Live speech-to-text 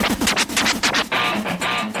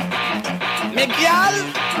Hey, girl.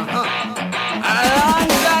 A long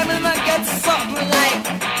time and I get something like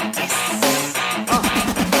this.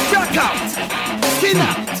 Rock out, skin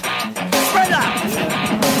out, spread out.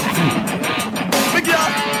 Big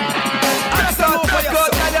girl. I saw the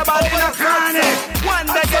good and your body in a chronic. One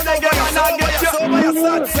day and I get you.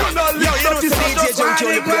 You know, you see DJ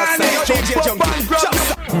Junkie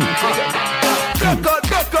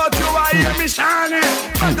Duck out, you are here, me shiny.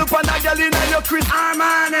 And up on a girl in your Chris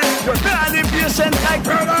Armani. You're barely patient like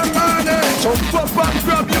Brother Money. Jump up and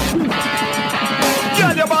grab you.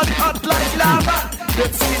 Girl, your body hot like lava.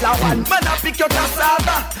 But still a one man a pick your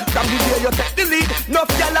cassava. From the day you take the lead, no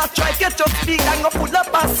girl a try get your speed and go full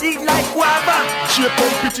up a seed like guava. She a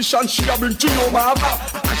competition, she a bring to your mama.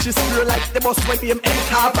 And she screw like the boss when them ain't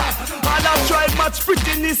harbor. All I try much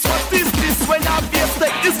prettiness, what is this? When I face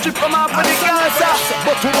take this trip from out for the Gaza.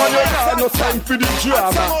 But woman you got no time for the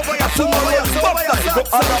drama. Tomorrow you baptize go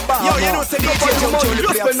Alabama. Yo, you know say DJ Junkie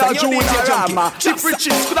you spend a June-a-rama. If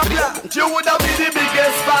riches could have plant, you would have been the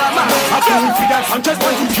biggest farmer. I can't figure out just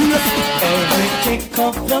one you. Every tick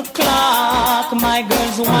of the clock, my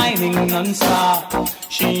girl's whining non-stop.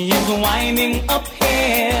 She is whining up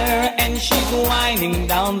here and she's whining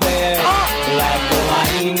down there. Like a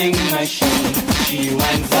whining machine. She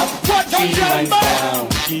winds up, she winds down.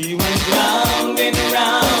 She winds round and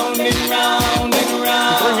round and round and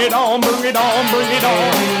round. Bring it on, bring it on, bring it on.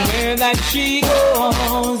 Everywhere that she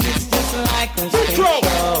goes, it's just like a stage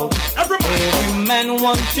show. Every man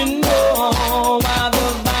wants to know why the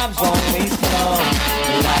vibes always flow.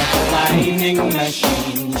 Like a whining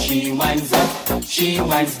machine, she winds up, she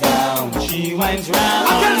winds down, she winds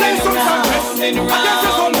round and round and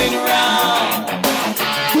round and round.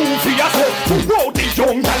 Goofy yourself, who wrote the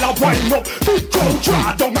young gal a wind up. Who don't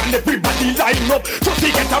draw down and everybody line up. Just to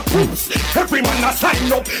get a boost, every man a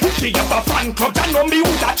sign up. If she have a fan club, you know me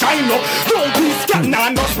who da chine up. Don't be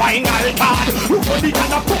scanner, no spinal card. Who body can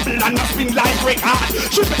a bubble and a spin like record.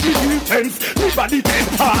 She make me feel tense, me body dead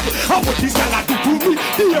hard. And what this gal a do to me,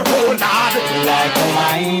 dear old lad. Like a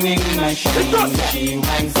whining machine, she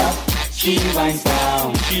winds up, she winds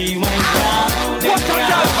down, she winds round and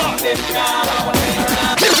round and round and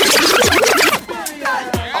round.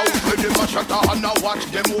 Shut up and now watch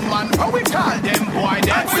them woman. How we call them boy?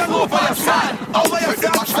 Them we move on side. How we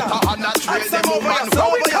them a shut up and now trail them woman. How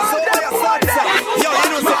we call them boy? Yo, you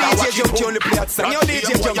know say DJ Junkie only play at song. Yo,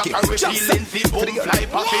 DJ Junkie. Just feeling the boom fly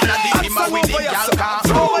popping and the him with the gal car.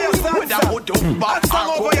 With a hood up back and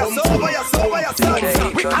go Yo,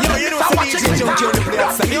 you know say DJ Junkie only play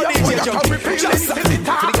at song. Yo, DJ Junkie. Just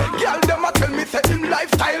girl them a tell me say him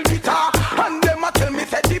lifestyle guitar, and them a tell me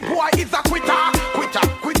say the boy is a quitter.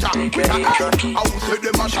 How say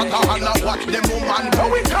them a shut up and a watch them woman. How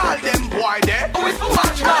we call them boy there?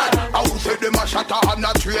 Match man. How say them a shut up and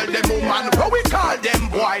a trail them woman. How we call them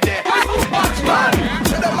boy there? Match man.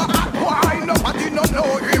 Say them a hot boy, nobody no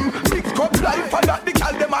know him. Mixed up life and that the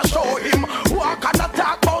girl them a show him. Walk and a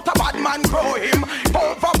talk about a bad man grow him.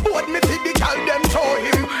 Overboard me see the girl them show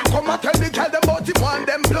him. Come and tell the girl them about him and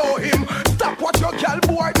them blow him. Stop what your girl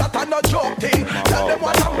boy that a no joke thing. Tell them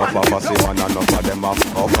what a man blow. Enough of them off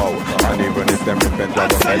out. And even if them repent, I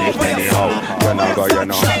don't tell you anyhow. When I go, you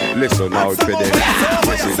know, listen out for them.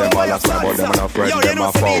 You see them all as time, but them not friend, them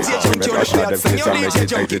a foul. So make a shot of this and make it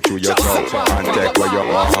take it to your throat. And take where you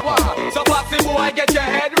are. So Foxy boy, get your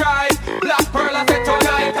head right. Black Pearl, I said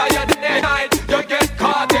tonight, I had the night. You get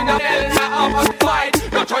caught in a hell of a fight.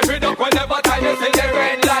 Don't try to duck whenever time you see the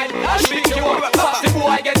red light. I'll beat you up. Foxy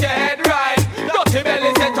boy, get your head right. Dirty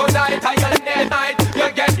belly said tonight, I had the night. You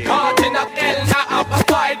get caught in a hell of a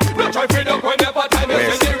fight. Don't try to duck whenever time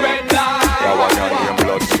you see the red light.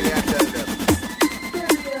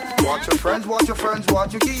 Watch your friends, watch your friends,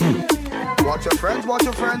 watch your keys. Watch your friends, watch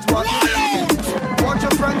your friends, watch your keys. Watch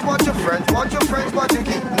your friends, watch your friends, watch your friends, watch your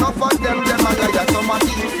keys. Enough of them a liar, some a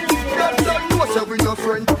thief. Them don't know say we no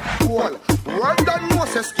friend, cool. World don't know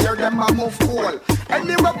say scare them a move cool.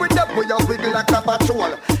 Anywhere with them we a wiggle like a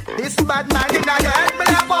patrol. This bad man in your head me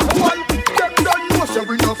have a hole. Them don't know say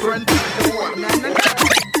we no friend, cool. Nah.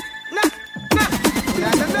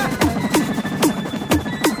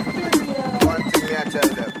 One thing me I tell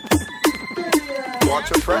them. Watch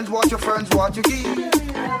your friends, watch your friends, watch your key.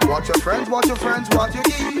 Watch your friends, watch your friends, watch your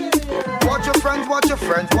key. Watch your friends, watch your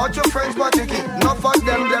friends, watch your friends, watch your key. Enough of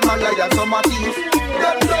them a liar, some a thief.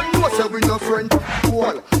 Them don't know say we no friend.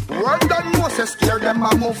 Cool. World don't know say scare them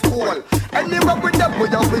a move cool. Anywhere with them we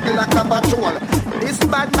a wiggle like a patrol. This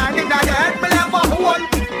bad man in the head me never hold.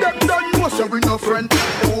 Them don't know say we no friend.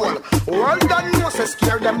 Cool. World don't know say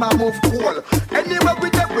scare them a move cool. Anywhere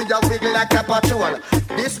with them we a wiggle like a patrol.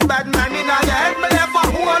 This bad man in the head me never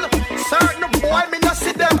hold. Certain boy me no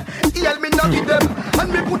see them. Heal me no give them.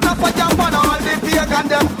 And me put a fire on all the pagan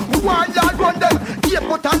them. Who are y'all run them? Keep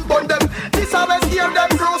put and bun them. This always hear them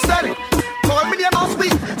roasted. Call me name and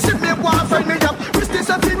speak. See me go and friend me up. Wish this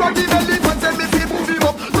a fee run the belly and tell me fee move him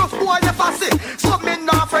up. Just boy you fussy. So me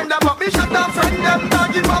not friend them up. Me shut down friend them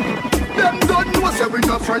not give up. Them don't know say we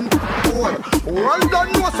no friend. Cool. World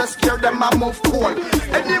don't know say scare them a move cool.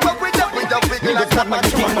 Anywhere with them we just wiggle like a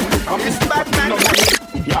patrol. This bad man.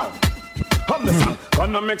 Yo. Come the sun,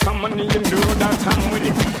 gonna make some money and do that time with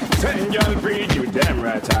it. 10 y'all breed, you damn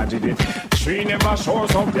right I did it. She never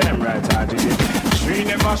shows up, damn right I did it. She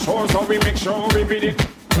never shows up, we make sure we beat it.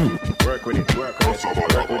 Work with it, work with it,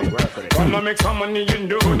 work with it, work with it. Gonna make some money and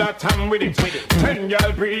do that time with it. 10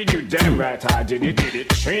 y'all breed, you damn right I did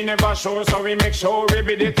it. She never shows, so we make sure we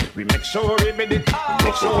beat it. We make sure we beat it,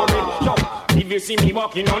 make sure we beat it. Yo, if you see me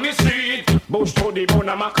walking on the street, bush to the bone,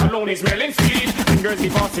 my cologne is smelling sweet. And girls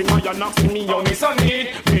keep asking how you're not seeing me, you miss on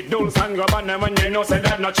it. With dolls and grab on them when you know say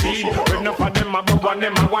that not cheap. When enough of them a bug on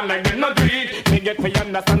them a one like them not do it. Me get pay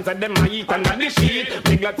understand say them a eat and not the shit.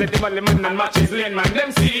 Me glad say the valley man and matches lane man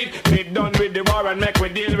them seed. Me done with the war and make we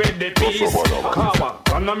deal with the peace. Kawa,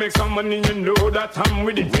 gonna make some money you know that I'm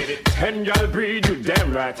with it. 10 y'all breed, you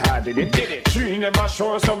damn right I did it. She never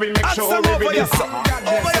show so we make sure we beat it.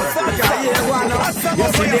 You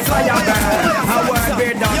see the fire burn, I want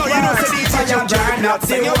be done. Fire burn, not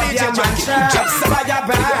see what your man share. Fire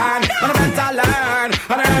burn, and mental learn,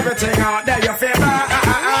 and everything out there you feel burn.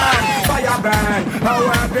 Fire burn, I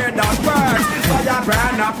want be done first. Fire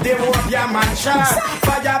burn up the whole your man share.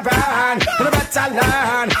 Fire burn, and mental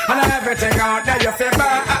learn, and everything out there you feel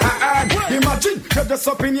burn. Imagine you're just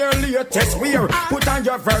up in your latest wear. Put on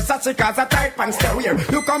your Versace cause a tight pants to wear.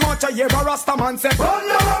 You come out your ear, a Rasta man say,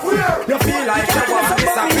 run up where? You feel like you want to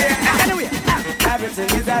disappear. Anyway, everything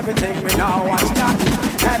is everything, we now watch that.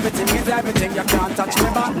 Everything is everything, you can't touch me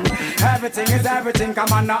button. Everything is everything,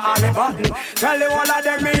 come on now on the button. Tell you all of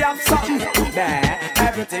them me have something there.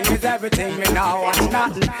 Everything is everything, me now watch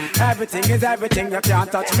nothing. Everything is everything, you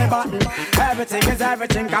can't touch me button. Everything is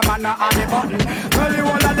everything, come on now on the button. Tell you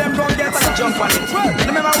all of them go get some jump on it.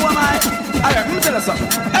 Remember who am I? Alright, let me tell you something.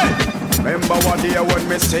 Hey! Remember one day when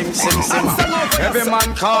me sing. Every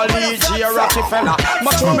man call DJ Rockefeller.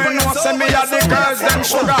 But women know say me a the girls them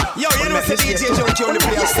sugar. Yo, you know the DJ Junkie on the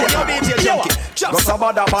place. Yo, DJ Junkie. Go so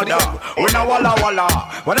bada. We no walla.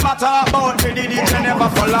 What them a talk about me, the DJ never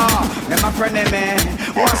follow. Them a friend me,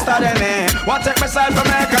 one study me. One take me side for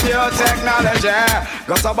make a new technology.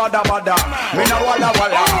 Go so bada. We no walla.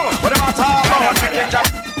 What them a talk about me,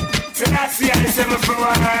 Selassie, I say me for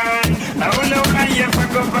one. I don't know why you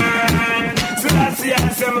pack up on. Selassie, I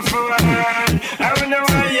say me for one. I don't know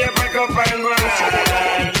why you pack up and go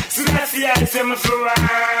on. Selassie, I say me for one.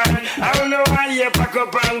 I don't know why you pack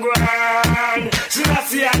up and go on.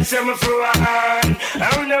 Selassie, I say me for one. I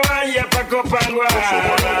don't know why you pack up and go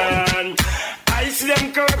on. I see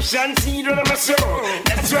them corruption, see them my soul.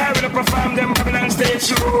 That's why when I perform them Babylon stage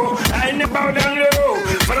show. I never bow down low.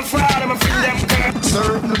 For the Father, I feel them curb.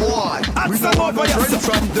 Certain boy, we know what we're friends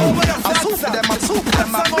from them. I'm super them,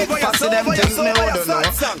 I'm big fast them. Things me wouldn't know.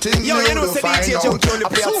 Things me wouldn't find out.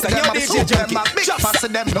 I'm super them, I'm big fast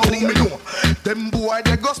them. Now me know. Them boy,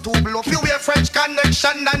 they go to bluff. You wear French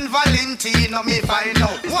Connection and Valentino, me find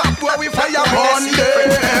out. What boy we fire on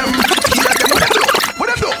them? What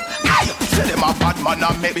them do? Tell them a bad man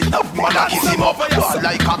and maybe tough man and kiss him up. Ball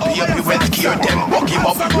like a baby when scared them, buck him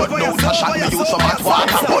up. Blood no touch and me use some hot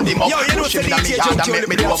water, burn him up. Push him in me yard and make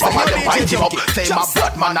me do up and them fight him up. Say my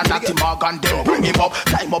blood man and natty mark and them bring him up.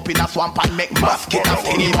 Climb up in a swamp and make basket and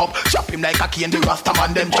skin him up. Chop him like a cane, the Rasta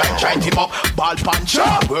man them try him up. Ball puncher,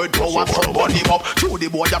 word power, some burn him up. Show the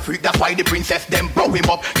boy a freak, that's why the princess them blow him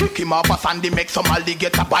up. Kick him up a sandy, make some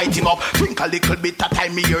alligator bite him up. Drink a little bit of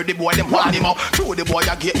time, me hear the boy them warn him up. Show the boy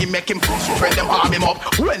a get him, make him friend them harm him up.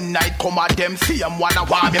 When night come at them, see him wanna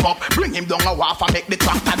warm him up. Bring him down a wharf and make the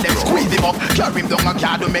tractor them squeeze him up. Carry him down a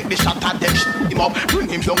yard and make the shot at them him up. Bring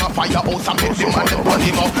him down a firehouse and make the man them burn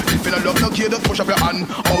him up. If you don't love no kid, just push up your hand,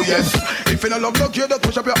 oh yes. If you don't love no kid, just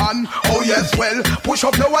push up your hand, oh yes. Well, push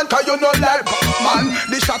up no one cause you know like man.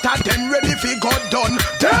 The shot at them ready for God done.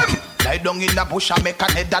 Them hide down in the bush and make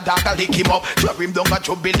a head a dog lick him up. Throw him down a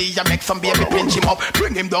jubilee and make some baby pinch him up.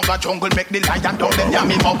 Bring him down a jungle, make the lion down then yam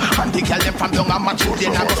him up. And the girl them from down a mature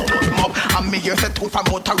then I go scoop him up. And me hear say two from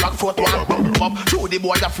out a rock foot one bump him up. Show the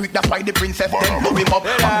boy a freak, that's why the princess then love him up.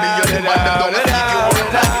 And me hear the man them down a stick you up.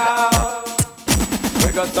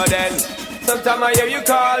 We got so then. Sometimes I hear you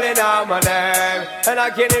calling out my name, and I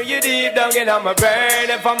can hear you deep down in my brain.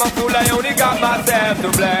 If I'm a fool, I only got myself to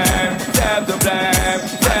blame. Self to blame,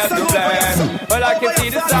 self to blame. But I can see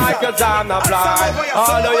the side cause I'm not blind.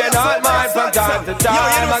 Although you're not mine from time to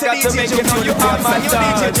time, I got to make it know you are my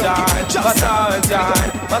sunshine. My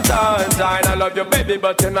sunshine, my sunshine. I love you baby,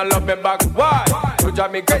 but you don't love me back. Why? You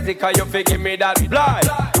drive me crazy cause you figure me that blind.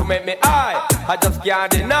 You make me high, I just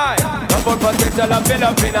can't deny. No but potential I fill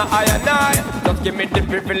up in a eye and eye. Just give me the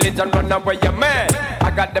privilege and run away your man. I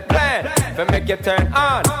got the plan to make you turn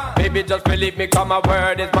on. Baby, just believe me, cause my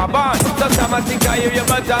word is my bond. Sometimes I think I hear you,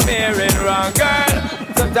 but I'm hearing wrong, girl.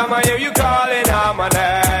 Sometimes I hear you calling out my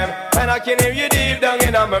name, and I can hear you deep down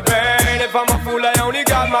in my brain. If I'm a fool, I only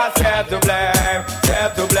got myself to blame.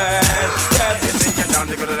 Self to blame, self to blame. You think you're done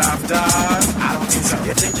to go to laughter? I don't think so.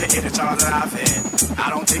 You think you're in it all laughing? I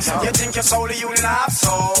don't think so. You think you're solely you in half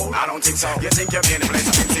soul? I don't think so. You think you're being the place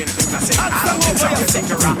I've been seeing the things I say? I don't think so. You think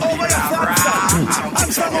you're rocking over your rap? I don't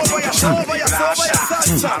think so. You think you're shocking over your shot?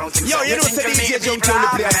 I don't think so. Yo, you know the DJ Junkie on the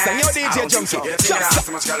place. Yo, DJ Junkie.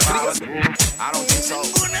 I don't think so.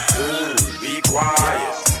 Be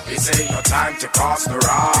quiet. This ain't no time to cause the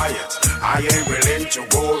riot. I ain't willing to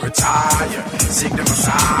go retire. Sing the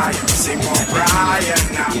Messiah, sing more Brian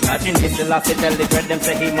now. Imagine this, the last tell the dread them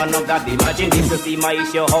say him man of God. Imagine this to see my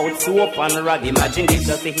issue out soap and rag. Imagine this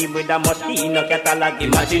to see him with a machine no catalog.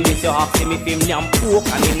 Imagine this you ask him if him yam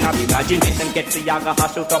poke and him not. Imagine this and get the yaga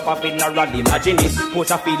hash out up a funeral. Imagine this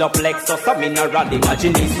push a feel up Lexus a mineral.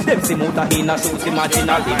 Imagine this them see motor in a shoot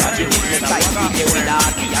imaginal. Imagine this like DJ with a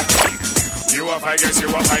heart. You up, I guess, you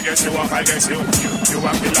up, I guess, you up, I guess, you. You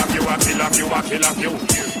up, kill up, you up, kill up, you up, kill up, you.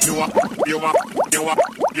 You up, you up, you up,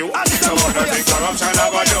 you up. So what does the corruption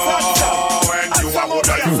ever do? When you are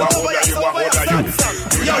older, you are older, you are older, you.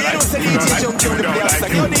 You don't like, you don't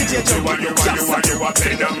like, you don't like, you are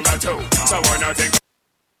play number two. So when I think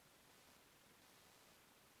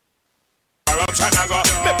corruption, I go,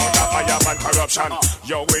 me put a fire on corruption.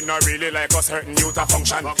 Yo, we not really like us hurting you to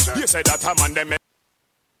function. You say that a man, them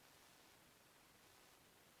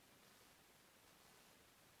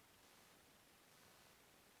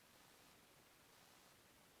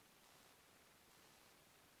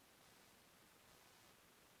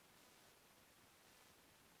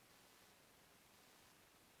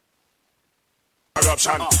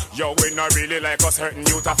corruption. Yo, we not really like us hurting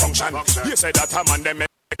you to function. You say that a man, them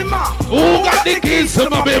who got the keys to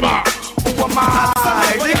my baby? Who am I?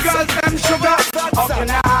 The girls them sugar. How can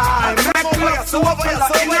I make love to a fella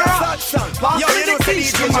in your heart? Yo, you know the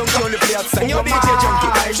DJ Junkie on the place. Yo, DJ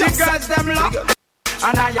Junkie. The girls them love.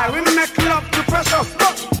 And I will make love to precious.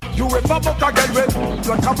 You ever buck a girl with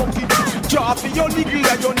like a bucket? Draw for your niggle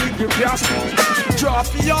and your niggle pierce. Draw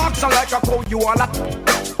for your oxen like a cow you wanna.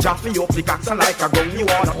 Draw for your pickaxe like a gun you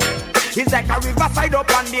wanna. It's like a riverside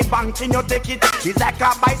up on the bank and you take it. It's like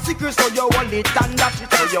a bicycle so you hold it and dash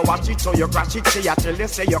it. So you watch it, so you crash it. Say you tell you,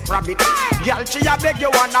 say you grab it. Girl, she a beg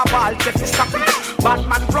you wanna ball, say fi stop it.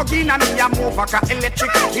 Batman plug in and me a move like a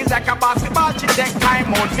electric. It's like a basketball, she take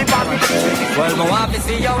time out fi ball it. Well, me want to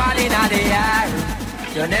see you all in the air.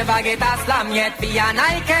 You never get a slam yet, fi and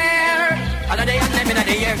I care. All of the young them in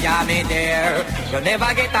the air, yeah me there. You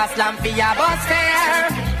never get a slam fi a bus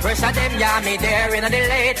fare. Pressure them, yeah me there. In the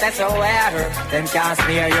latest aware, them can't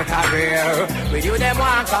steer your career. With you them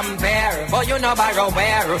want compare, but you know borrow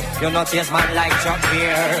where. You no chase man like Chuck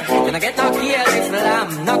Beer. You no get no kill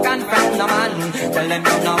Islam, no confront no man. Tell them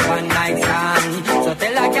you no one night stand. So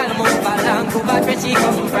tell a girl move along, who back where she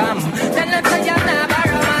come from. Tell them say you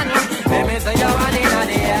never a man. Baby say you want in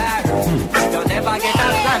the air. You never get a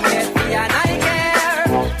slam yet, me and I care.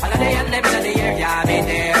 All of the young them in the air, yeah me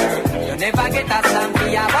there. You never get a slam,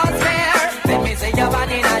 be a boss fair. Let me say you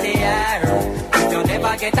want in the air. You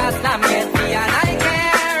never get a slam yet, me and I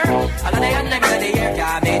care. All of the young them in the air,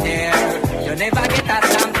 yeah me there. You never get a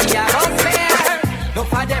slam, be a boss fair. No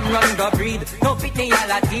for them run go breed, no pitney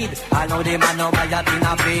all a kid. I know them and no buy a tin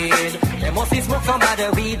a bed. They must be smoke some of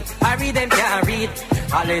the weed. I read them can't read.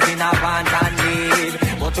 Always in a van and lead.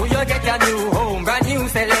 But till you get a new home, brand new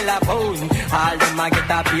cellular phone. All them a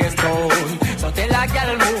get a beer stone. So tell a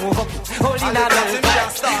girl move up, hold in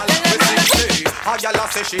a a girl a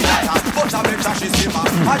say she hot, but I make sure she simmer.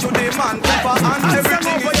 I you the man cooper and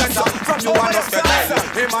everything is better. From you and us get hell,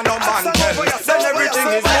 him and no man tell. Then everything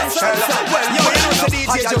is in shell. Well, yo, you know the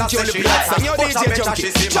DJ Junkie on the plate, sing your DJ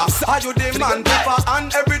Junkie. Are you the man pepper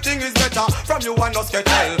and everything is better? From you and us get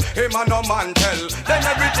tell, him and no man tell. Then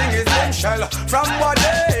everything is bombshell. From what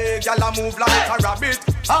day, gyal a move like a rabbit.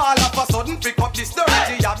 All of a sudden pick up this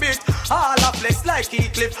dirty habit. All a flex like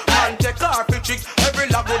Heatwave, man take her for tricks. Every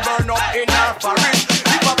love will burn up in her forest.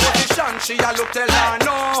 If a position, she a look tell her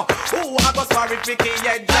no. Who a go sorry Vicky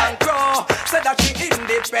head and crow. Said that she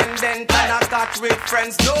independent and a catch with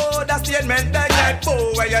friends. No, that statement they get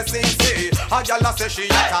boo where you sing say. A gyal a say she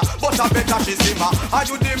yatta, but a better she simmer. Are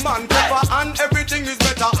you the man pepper and everything is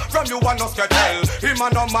better? From you and us get tell, him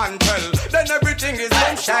and no man tell. Then everything is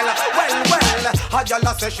bombshell. Well, a gyal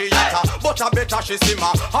a say she yatta, but a better she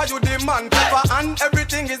simmer. Are you the man pepper and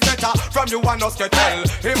everything is better? From you and us get tell,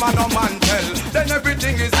 him and no man tell. Then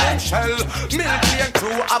everything is bombshell. Milky and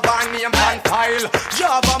crew have a name and pile.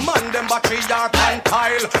 Java man them battery are pan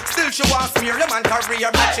tile. Still she wants smear them and career,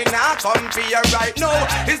 but she not come for you right now.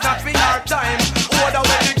 It's not for our time. Order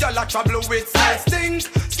when the girl a trouble with style stink.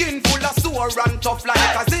 Skin full of sore and tough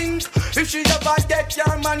like a zinc. If she ever get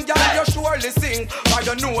your man, girl, you surely sing. But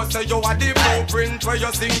you know say you are the blueprint where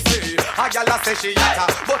you sing say. A girl a say she yatta,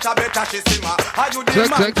 but a better she simmer. Are you the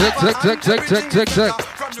man?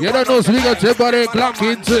 You don't know so we got your body clock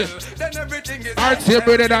into RT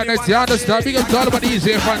better than that, you understand? We got all about these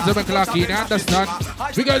here fans of the clock in, you understand?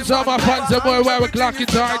 We got some of fans of more where we clock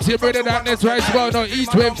into RT better than that right about now.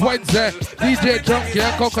 Heatwave Wednesday, DJ Junkie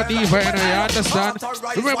and Coca Diva, you understand?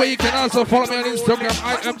 Remember you can also follow me on Instagram,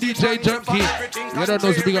 I am DJ Junkie. You don't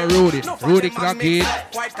know so we got Rudy clock in,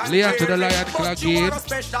 Leon to the Lion clock in, a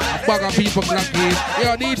bag of people clock in.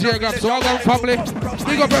 Yo, DJ Gap, so all our family,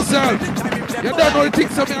 big up yourself. You don't know the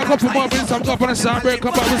things of me, I go for more minutes, I'm going for the sound break,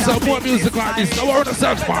 come back with some more music like this. Now we're on the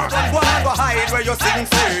South Park. Go hide where you sing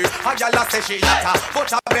say. A gyal a say she yatta,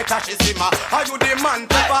 but a better she simmer. Are you the man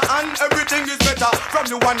pepper and everything is better? From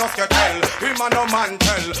you and us get tell, him and no man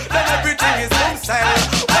tell. Then everything is bombshell.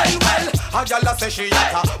 Well, a gyal a say she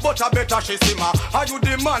yatta, but a better she simmer. Are you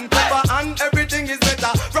the man pepper and everything is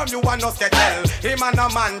better? From you and us get tell, him and no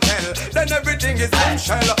man tell. Then everything is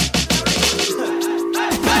bombshell.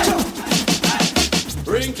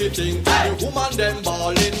 Rinky-ting to the woman them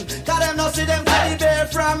ballin'. Cause them no see them teddy bear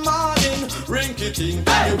from morning. Rinky-ting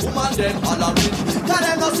to the woman them hollering. Cause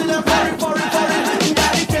them no see them furry.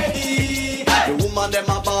 Daddy Teddy. The woman them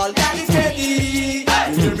a ball. Daddy Teddy.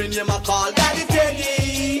 You hear me name a call. Daddy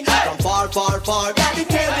Teddy. From far. Daddy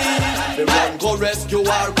Teddy. They run go rescue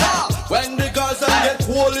our car. When the girls them get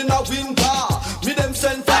cold in a winter. Me them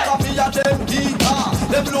send for me a them heater.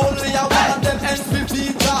 Them lonely a one of them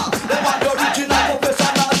NPV car. Them want the original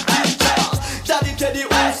professional teacher. Daddy Teddy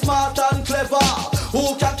who smart and clever.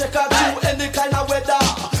 Who can take her through any kind of weather.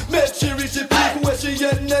 Make she reach the peak where she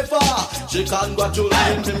ain't never. She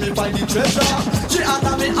congratulate me find the treasure. She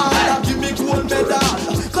honor me and give me gold medal.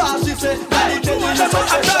 Cause she said Daddy Teddy is so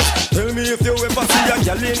special. Tell me if you ever see a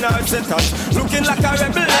girl in her setup looking like a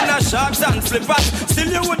rebel in her shorts and slippers.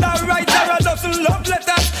 Still you would have write her a dozen love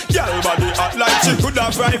letters. Girl body hot like she could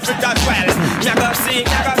have write it as well. Me go see,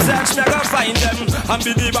 me go search, me go find them. And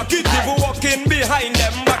be the back it people walking behind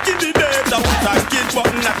them. Back in the days I would have kid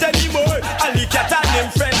but not anymore. Ali cat and them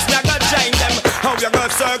friends, me go join them. How you go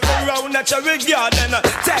circle round at your garden.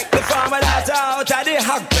 Take the farmer out of the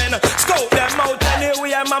hog pen. Scope them out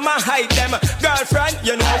anywhere mama hide them. Girlfriend,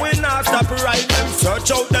 you know we not stop right them.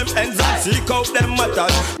 Search out them ends and seek out them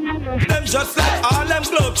matters. Them just like all them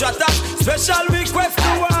globe trotters. Special request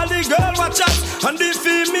to all the girl watchers. And the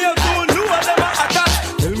female don't know them are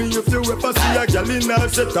attacked. Tell me if you ever see a girl in her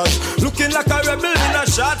setup looking like a rebel in her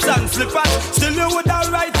shorts and slippers. Still you would have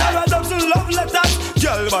write her a dozen love letters.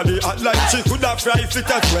 Girl body hot like she could have fried it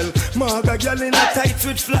as well. Maga girl in a tights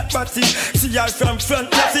with flat body. See her from front,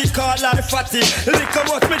 nothing call her fatty. Lick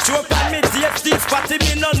about me choke and me TFT spotty.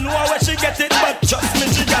 Me no know where she get it, but trust me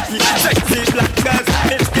she got it. Sexy black girls,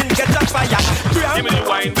 me skin get a fire. Give me the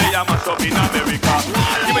wine where you mash up in America.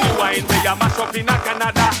 Give me the wine where you mash up in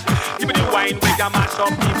Canada. Give me the wine where you mash up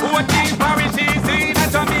in 14 Paris, in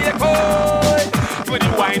Jamaica. Give me the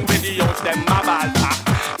wine where the house them a balta.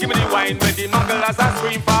 Give me the wine where the mugglers a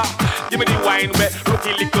scream for. Give me the wine where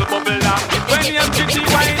rookie little bubble up. When you get the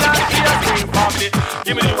wine and she a scream for me.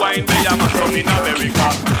 Give me the wine where you mash up in America.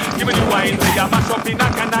 Give me the wine where you mash up in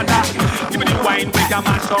Canada. Give me the wine where you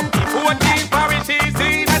mash up in 14 Paris,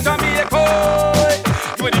 in Jamaica.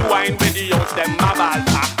 Give me the wine where the house them a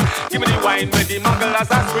balta. Give me the wine where the mugglers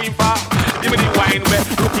a scream for. Give me the wine where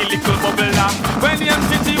rookie little bubble up. When you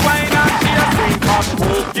get the wine and she a scream for.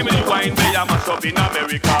 Give me the wine where you mash up in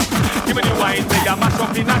America. Give me the wine where you mash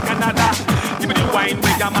up in Canada. Give me the wine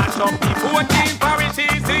where you mash up in 14 Paris,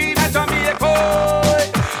 in Jamaica.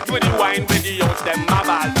 youth them a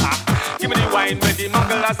ball for. Give me the wine where the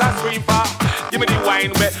muggle as a scream for. Give me the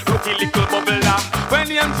wine where rookie little bubbler. When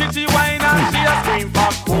the chichi wine and she a scream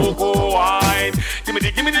for cocoa wine. Give me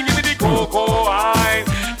the cocoa wine.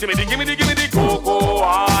 Give me the cocoa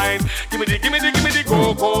wine. Give me the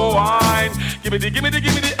cocoa wine. Give me the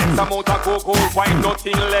X amount of cocoa wine,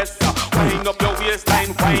 nothing less. Wind up your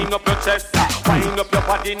waistline, wind up your chest. Wind up your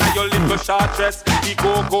body now your little short dress. The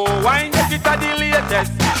cocoa wine, get it at the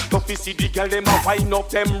latest. Don't you see the girl them a wind up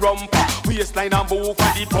them rumper. Waistline and move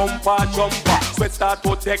for the bumper jumper. Sweat start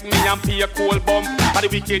to take me and pay a cold bump. And the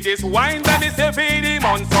wickedest wine that is a feed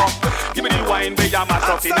monster. Give me the wine where you mash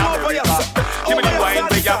up in America. Give me the wine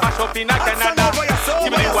where you mash up in Canada.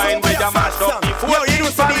 Give me the wine where you mash up the food.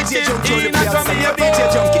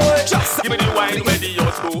 Give me the wine where the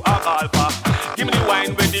youth do a alpha. Give me the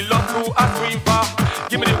wine where the love do a scream for.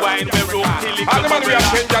 Give me the wine where room till it and the man we are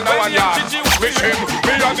changing now and yard. With him,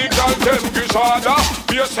 me and the girl them disorder.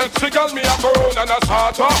 Be a sexy girl, me a brown and a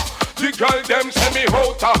starter. The girl them send me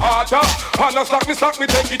out a harder. And a slack me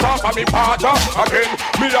take it off of me partner. Again,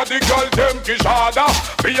 me and the girl them disorder.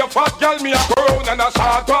 Be a fat girl, me a brown and a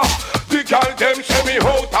starter. The girl them send me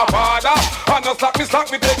out a father. And a slack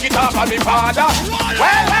me take it off of me father.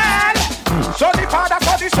 Well, so the father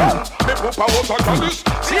for the son. Me poopa was on this.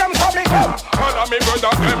 See him coming come. And a me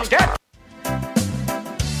brother them get.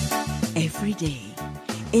 Every day,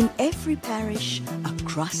 in every parish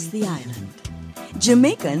across the island,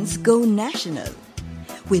 Jamaicans go national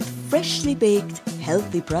with freshly baked,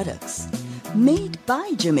 healthy products made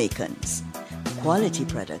by Jamaicans. Quality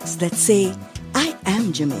products that say, I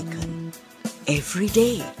am Jamaican. Every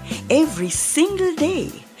day, every single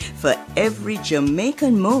day, for every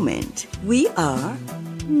Jamaican moment, we are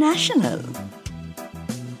national.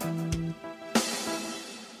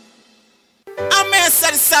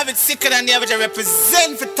 The Savage sicker than the average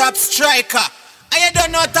represent for Top Striker. And you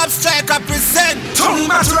don't know Top Striker present. Tony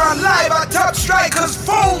Mataran live at Top Striker's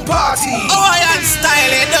phone party. Oh, I am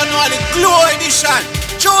style, you don't know the Glow Edition.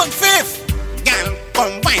 June 5th. Girl,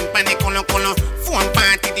 come wine pan the color. Phone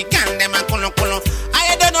party, the girl them a color. And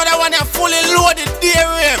you don't know that one a fully loaded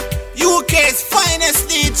DRM. UK's finest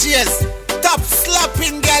DJs. Top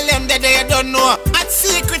slapping girl them that you don't know. At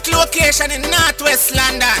secret location in Northwest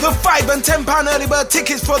London. The £5 and £10 early bird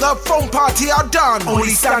tickets for the phone party are done. Only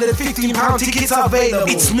standard £15 tickets are available.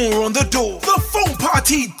 It's more on the door. The phone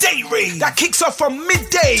party day rate that kicks off from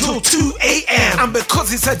midday till 2 a.m. And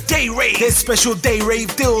because it's a day rate, there's special day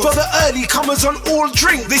rave deals for the early comers on all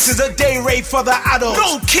drinks. This is a day rate for the adults.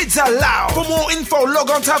 No kids allowed. For more info, log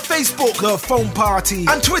on to Facebook, The Phone Party,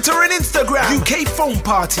 and Twitter and Instagram, UK Phone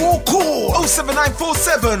Party, or call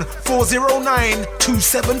 07947 409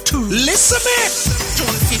 272. Listen me.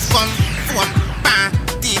 June 5th come, phone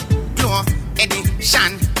party, Glow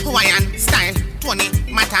Edition, Hawaiian style, Tony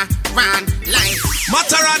Mataran live.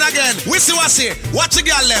 Mataran again. We see what say. Watch the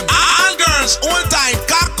girl them. All girls, all time,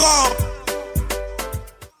 cock.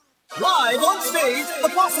 Live on stage, a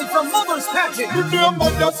posse from Mother's Pageant. Remember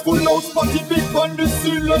that's full house party, big on the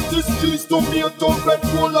sea, let the streets tomato, red,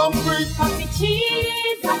 roll and green. Party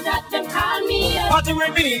cheese, and that them call me. Party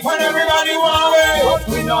with me, when everybody want it. But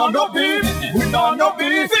we know no beef,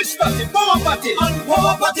 Fish party, power party, and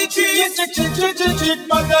power party cheese. Chick,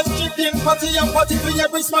 mother's chicken party, and party for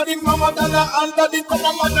every smarting mama, dada, and daddy, come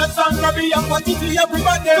on, mother's and grabby, and party for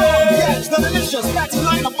everybody. Yes, the delicious party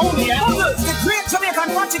lineup only, and others, the great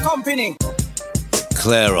Jamaican party company.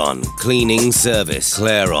 Claron Cleaning Service.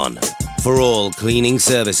 Claron. For all cleaning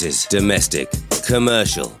services, domestic,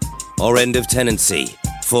 commercial, or end of tenancy.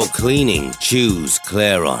 For cleaning, choose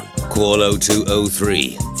Claron. Call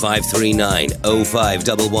 0203 539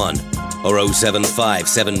 0511 or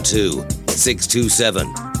 07572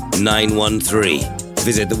 627 913.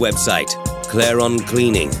 Visit the website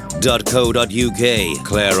claroncleaning.co.uk.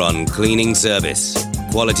 Claron Cleaning Service.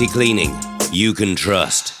 Quality cleaning you can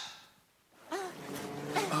trust.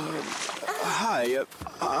 Hi,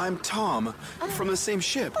 I'm Tom, from the same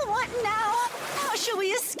ship. What now? How shall we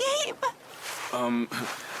escape? I'm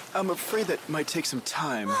afraid that might take some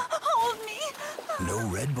time. Hold me. No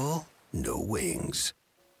Red Bull, no wings.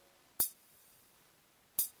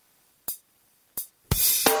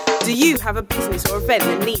 Do you have a business or event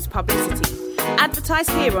that needs publicity? Advertise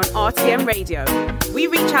here on RTM Radio. We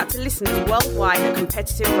reach out to listeners worldwide at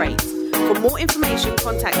competitive rates. For more information,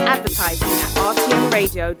 contact advertising at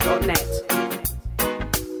rtmradio.net.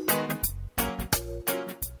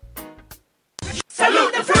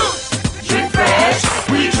 Salute the fruit! Drink fresh,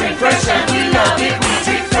 we drink fresh and we love it. We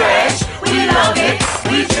drink fresh, we love it.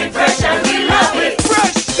 We drink fresh and we love it.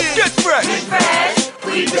 Fresh, get fresh! Drink fresh,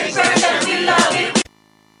 we drink fresh and we love it.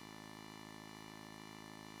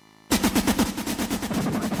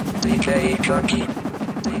 DJ Junkie.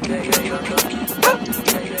 DJ Junkie.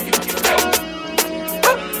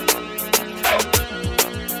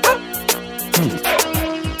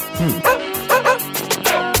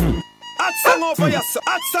 Hot song over ya, so.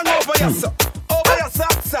 Hot song over ya, so. Over ya, so.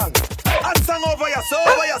 Hot song. Hot song over ya, so.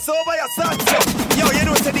 Over ya, so. Over ya, so. Hot song. Yo, you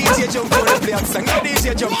know it's a DJ Junkie when they play hot song. Yo,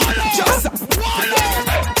 DJ Junkie. Just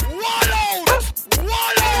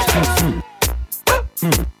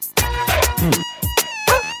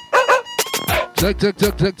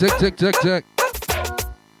Check.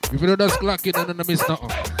 If you don't just clock it, then I miss nothing.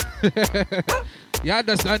 You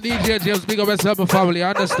understand? DJ James, big up yourself, my family. You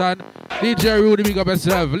understand? DJ Rudy, big up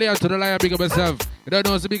yourself. Leon to the Lion, big up yourself. You don't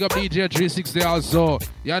know, it's big up DJ 360 also.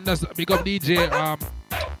 You understand? Big up DJ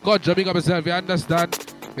Kodja, big up yourself. You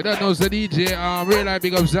understand? You don't know, it's the DJ Real Life,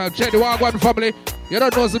 big up yourself. Check the Wagwan family. You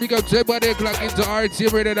don't know, so big up 10 body clock into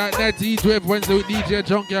RTMRadio.net. Heatwave Wednesday with DJ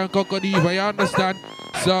Junkie and Coco Diva. You understand?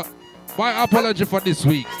 So, my apology for this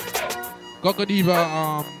week. Coco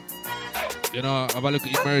Diva, you know, have a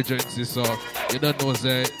little emergency, so you don't know,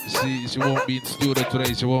 say, she won't be in studio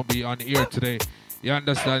today, she won't be on air today. You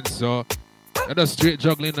understand? So, you know, straight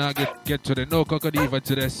juggling and get to the no Coco Diva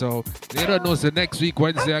today, so you don't know, say, next week,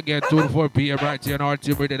 Wednesday again, 2 to 4 p.m. right here on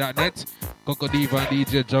RTMRadio.net. Coco Diva and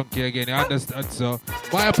DJ Junkie again, you understand? So,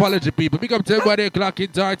 my apology, people. Big up to everybody clock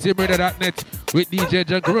into RTMRadio.net with DJ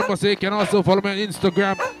Junkie. Remember, so you can also follow me on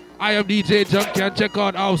Instagram. I am DJ Junkie and check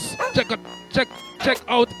out house. Check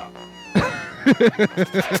out.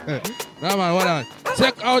 No man, hold on.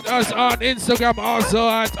 Check out us on Instagram also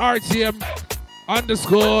at RTM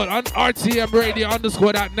underscore on RTM Radio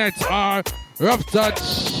underscore.net or Rough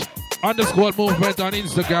Touch underscore movement on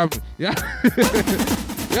Instagram. Yeah.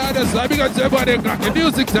 Yeah, that's right. Because everybody got the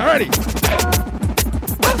music's already.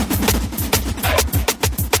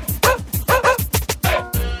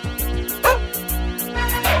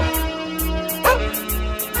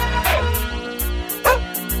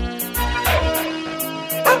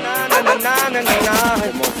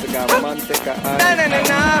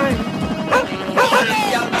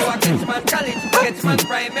 Catch man college, catch man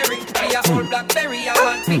primary. Be a old blackberry, a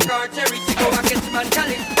man pick or cherry. She go a catch man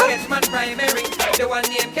college, catch man primary. The one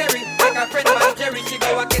named Kerry, like a friend man Jerry. She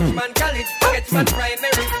go a catch man college, catch man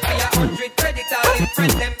primary. Be a 100 credit, all in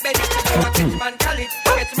friend them Betty. She go a catch man college,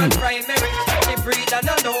 catch man primary. She breed and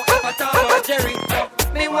don't know if I talk about Jerry.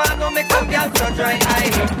 Me want to make some girl so dry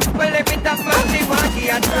eye. Well, if it a man, she want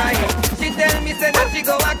to try. She tell me say that she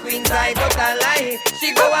go a queen's eye, but I lie.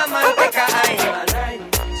 She go a man take a eye.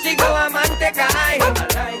 She go a man take a eye.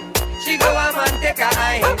 She go a man take a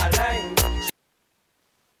eye.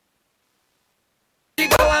 She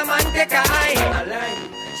go a man take a eye.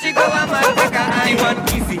 She go a man take a eye. She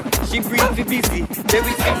want easy. She breathe for busy. They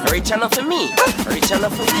will say rich enough for me, rich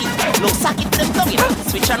enough for we. No socket to them plug it.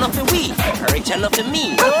 Switch enough for we, rich enough for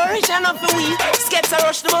me. No rich enough for we. Skets a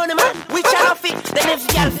rush the money man. Which enough it? Then if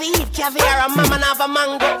y'all for eat caviar and mama have a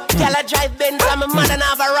mango, y'all a drive Benz and my mother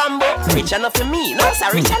have a Rambo. Rich enough for me, no sir,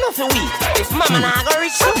 rich enough for we. If mama nah go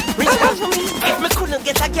rich too, rich enough for me. If me couldn't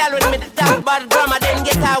get a girl when me talk bad drama, then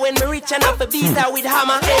get her when me rich enough for beat her with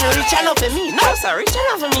hammer. Then rich enough for me, no sir, rich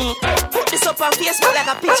enough for me. Put this up on Facebook like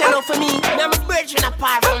a picture enough for me. Me and my brethren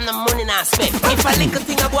apart from the money I spend. If a little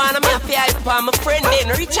thing I want, I'm a fair for my friend,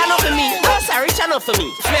 then rich enough for me. No sir, rich enough for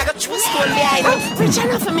me. If me I got twist one behind me, rich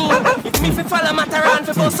enough for me. If me fi follow matter around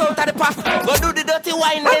for bust out of the pot, go do the dirty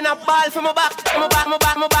wine, then a ball for my back.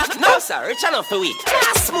 No sir, rich enough for we.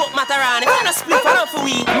 Nah smoke matter around, if I no split enough for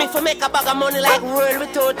we. Me fi make a bag of money like world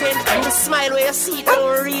without end. And the smile where you see it,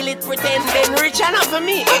 don't really pretend. Then rich enough for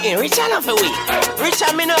me, rich enough for we. Rich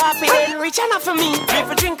and me no happy then, rich enough for me. Me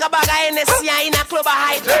fi drink a bag of NSC in a club of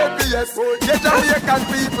hype. JPS, get Jamaican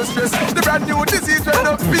people stress. The brand new disease when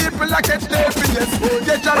no people like catch JPS.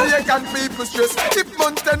 Get Jamaican people stress. If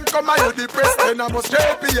mountain come and you depressed, then I must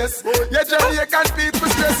JPS. Get Jamaican people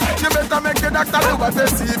stress. You better make your doctor do a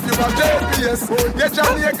test, see if you have JPS. Get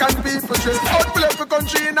Jamaican people stress. Outplay for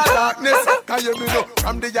country in a darkness. Can you me know?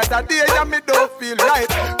 From the other day, yeah, me don't feel right.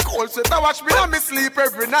 Cold sweat, I watch me and me sleep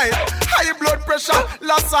every night. High blood pressure,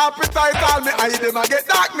 lost appetite. All me eye them I get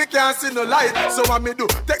dark, me can't see no light. So what me do?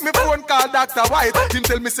 Take me phone, call Dr. White. Him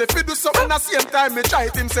tell me say, if you do something at the same time, me try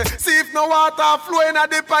it. Him say, see if no water flowing at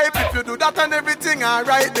the pipe. If you do that and everything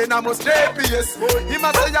alright, then I must JPS. Him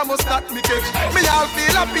a say I must start me catch. Me all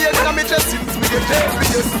feel a pain in me chest since me get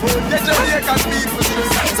JPS. Get Jamaican people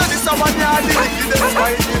stress. So this a one yard the wickedest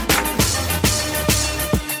fighting.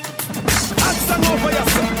 hot song over your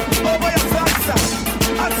son, over your son.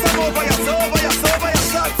 Hot song over your son, over your son, over your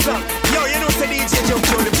son. Yo, you know say DJ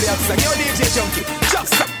Junkie only play hot song. Yo, DJ Junkie,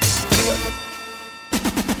 just stop.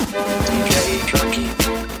 DJ Junkie.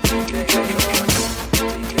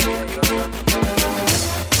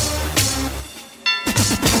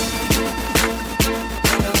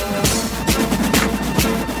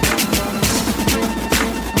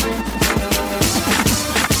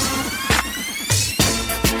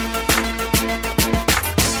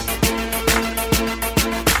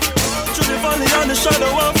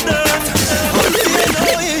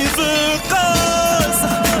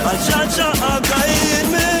 A Jaja a guide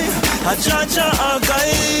me, a Jaja a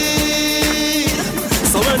guide.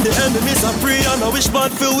 So when the enemies are free and I wish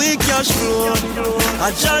bad for we cash flow,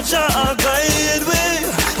 a Jaja a guide me,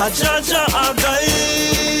 a Jaja a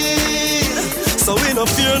guide. So we no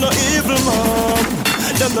fear no evil man.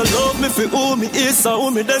 Them no love me for who me is, so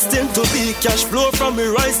who me destined to be. Cash flow from me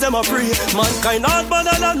rise, them a free. Mankind not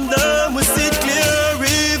better than them, we see clear,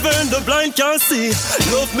 even the blind can't see.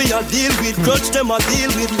 Love me I deal with, grudge them I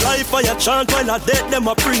deal with. Life I a chant when I dead, them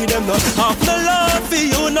I free. Them not have no love for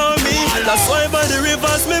you nor me. That's why by the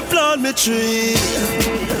rivers me plant me tree.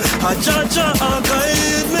 A Jaja a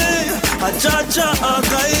guide me, a Jaja a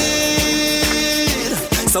guide.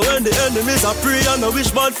 So when the enemies are free and I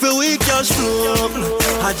wish bad for we cash flow,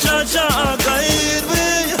 a Jaja a guide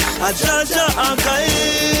me, a Jaja a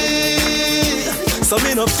guide. So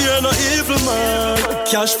me no fear no evil man.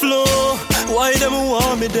 Cash flow, why them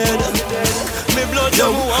want me dead? Me blood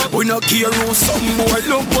them want. We no care who some boy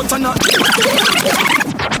look but not.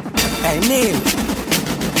 Hey Neil,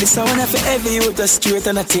 this I wanna for every youth a straight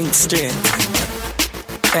and I think straight.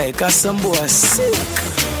 Hey, cause some boy sick.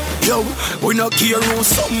 Yo, we no care who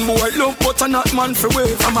some boy love but not man for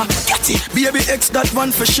way. I'm a catty, baby X that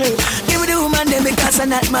one for share. Give me the woman them because I'm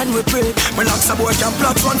not man we pray. My knocks a boy can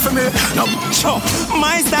plot one for me. No, sure.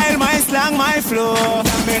 My style, my slang, my flow.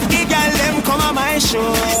 Make the girl them come on my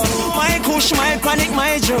show. My kush, my chronic,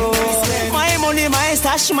 my joe. My money, my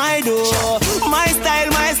stash, my dough. My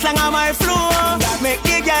style, my slang, and my flow. Make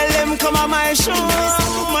the girl them come on my show.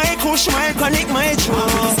 My kush, my chronic, my joe.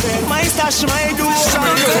 My stash, my dough.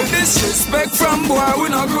 Disrespect from boy, we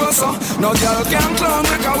no grow so. No girl can clown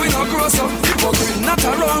me cause we no grow so. Hypocrite not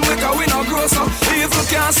around me cause we no grow so. Evil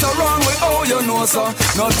can't surround we, oh you know so.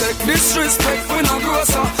 No take disrespect, we no grow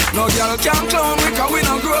so. No girl can clown me cause we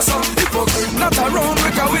no grow so. Hypocrite not around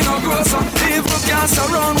me cause we no grow so. Evil can't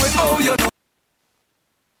surround we, oh you know.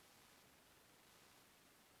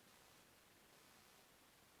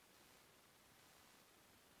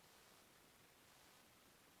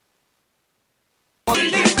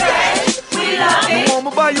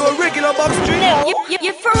 Buy you a regular box drink.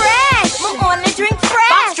 You're fresh. I wanna drink fresh.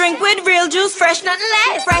 Box drink with real juice, fresh, nothing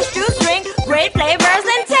less. Fresh juice drink, great flavors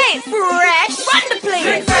and taste. Fresh, run the place.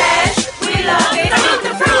 Drink fresh, we love it. Salute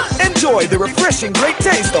the fruit. Enjoy the refreshing great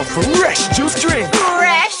taste of fresh juice drink.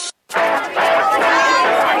 Fresh.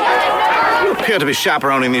 You appear to be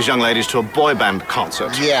chaperoning these young ladies to a boy band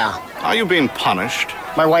concert. Yeah. Are you being punished?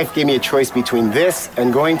 My wife gave me a choice between this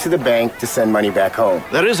and going to the bank to send money back home.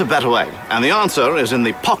 There is a better way, and the answer is in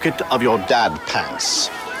the pocket of your dad pants.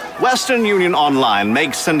 Western Union Online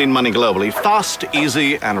makes sending money globally fast,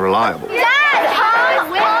 easy, and reliable. Dad,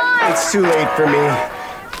 home, It's too late for me.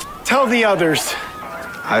 Tell the others.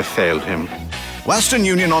 I failed him. Western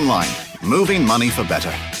Union Online, moving money for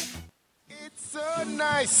better.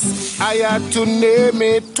 Nice. I had to name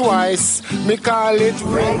it twice. Me call it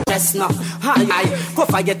ring chestnut. Hi, go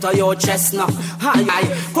forget to your chestnut.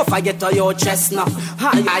 Hi, go forget to your chestnut.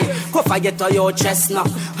 Hi, go forget to your chestnut.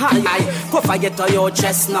 Hi, go forget to your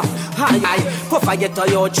chestnut. Hi, go forget to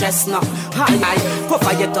your chestnut. Hi, go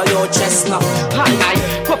forget to your chestnut.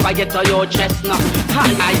 Hi, go forget to your chestnut.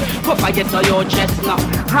 Hi, go forget to your chestnut.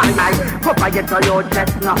 Hi, go forget to your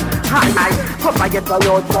chestnut. Hi, go forget to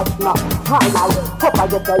your chestnut. Hi, go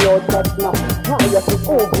forget to your chestnut. Hi, you see,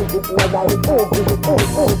 oh, visit,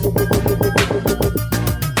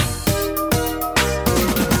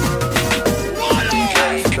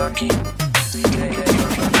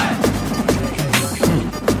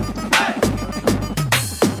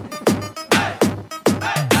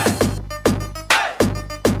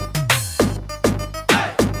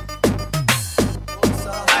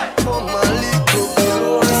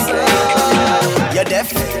 You're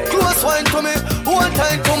deaf. Close wine to me, one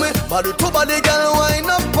time to me. Body to body, girl, wine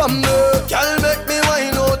up on me. Girl, make me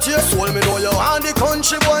wine out your soul. Me know you want the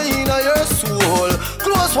country boy in your soul.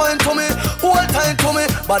 Close wine to me, one time to me.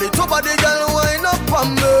 Body to body, girl, wine up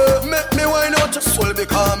on me. Make me wine out your soul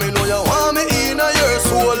because me know you want me in your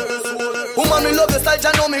soul. Woman, me love the style,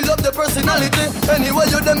 you know me love the personality. Anyway,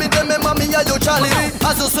 you dem me, mommy, yeah, you Charlie.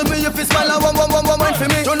 As you see me, if you smile, one wine for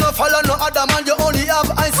me. You no follow no other man, you only have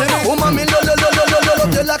eyes for me. Woman, me love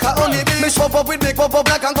you like a honey bee. Me swap up with me, pop up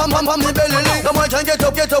like and come me belly. The man can get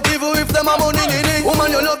up, even if them are money need. Woman,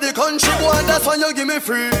 you love the country, boy, that's why you give me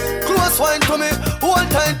free. Close wine to me, one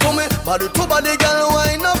time to me. Body to body, girl,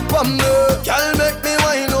 wine up on me. Girl, make me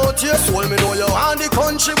wine out your soul. Me know you want the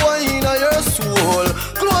country, boy, in your soul.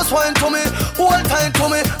 Close wine to me, one time to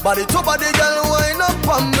me. Body to body, girl, wine up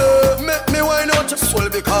on me. Make me wine out your soul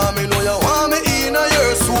because me know you want me in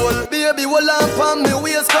your soul. Baby, hold on on me,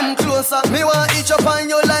 waist come closer. Me want each up on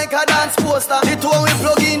you like coaster. The two we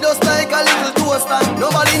plug in just like a little toaster.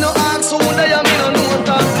 Nobody no ask who they are, me no know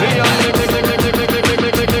that.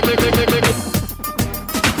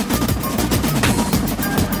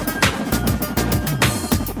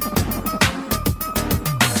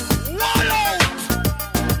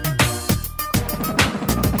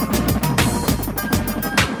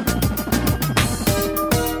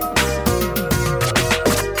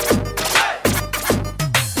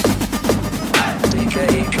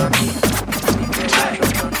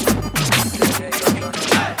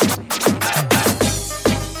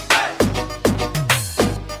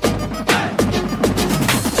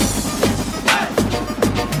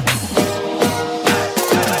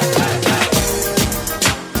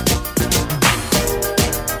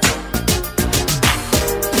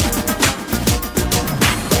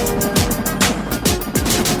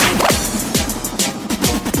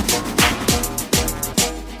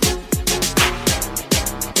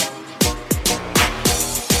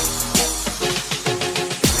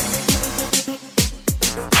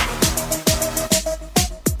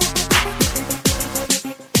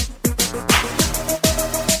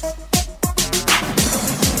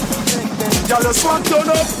 Swag turn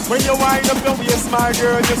up when you wind up your waist, my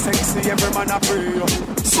girl. You're sexy, every man a pray you.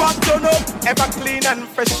 Swag turn up, ever clean and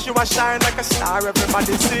fresh. You a shine like a star,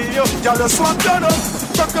 everybody see you. Y'all swag turn up,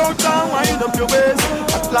 rock out and wind up your waist.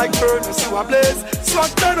 Act like furnace, you a blaze. Swag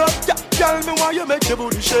turn up, tell me why you make your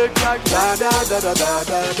booty shake like da da da da da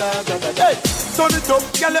da da da da. Hey, turn it up,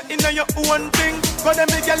 girl, you inna your own thing. But then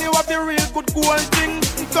me girl, you have the real good gold thing.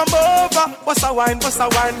 Come over, bust a wine,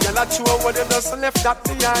 girl, I chew what you just left that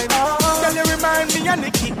behind. Girl, you remind me and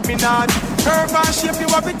you keep me not. Curve and shape, you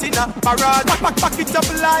have it in a parade. Pack it up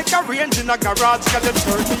like a range in a garage. Girl, you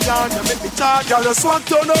turn me on, you make me charge. Girl, you swag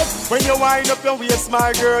turn up, when you wind up your waist,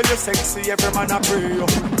 my girl, you're sexy, every man a pray you.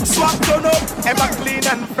 Swag turn up, ever clean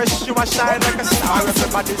and fresh, you a shine like a star,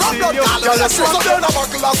 everybody see you. Girl, you swag turn up,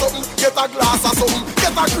 buckle or something, get a glass or something,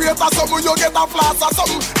 get a crate or something, you get a flask or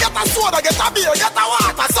something, get a soda, get a beer, get a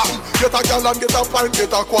water. Something. Get a girl and get a pint,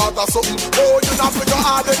 get a quarter something. Oh, you not for your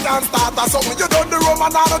hard, you can't start or something. You done the rum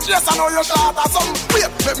and all the chase, I know you're short or something. Wait,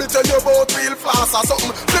 let me tell you about real floss or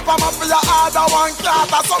something. Flip them up for your hard or one cat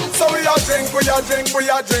or something. So we a drink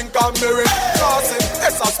and berry. Crossing,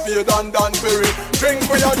 it's a spade and Danbury. Drink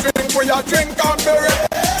and berry.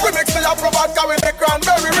 We mix the apple vodka with the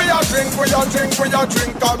cranberry. We a drink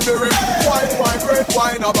and berry. Wine, red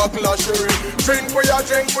wine, a buckle of sherry. Drink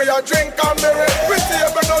and berry. We say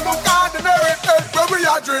we don't look ordinary, when we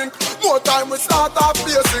a drink. More time we start off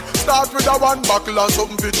basic. Start with a one buckle and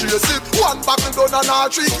something to chase it. One buckle done and all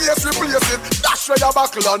 3 case replace it. Dash where your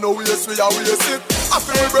buckle and no waste we a waste it.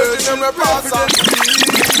 After we break in we pass and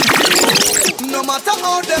speed. No matter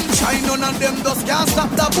how them try, none of them just can't stop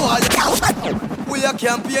the boy. We a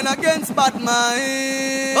campaign against bad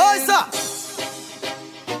mind. Oh sir,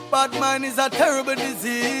 bad mind is a terrible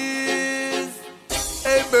disease.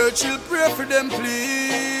 Hey, Birchill, pray for them,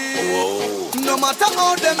 please. Whoa. No matter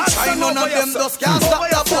how them try, none of them just can't stop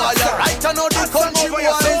the fire. Right now, the country boy is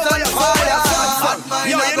on fire.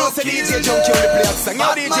 Yo, you know, say DJ Junkie only play a song.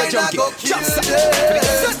 Yo, DJ Junkie,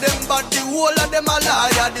 just them, but the whole of them a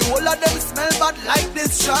liar. The whole of them smell bad like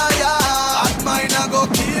destroyer. Bad mind a go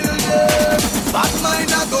kill them. Bad mind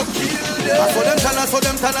a go kill them.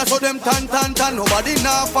 So them tan. Nobody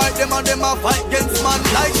now fight them and them a fight against man.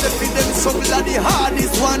 Like the feed them struggle are the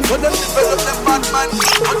hardest one. So them develop them bad man.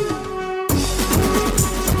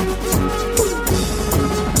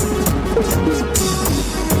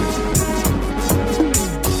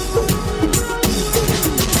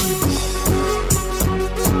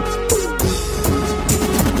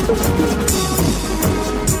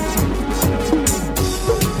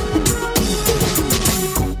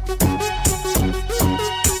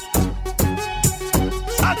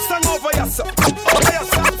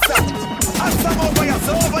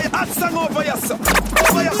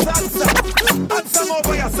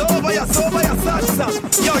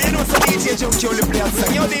 Yo, you know some DJ Junkie only play a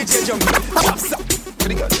song. Yo, DJ Junkie, chop song.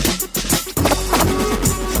 Pretty good.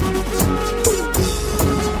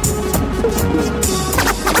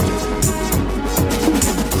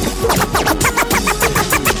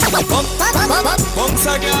 Bounce a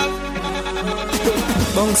girl.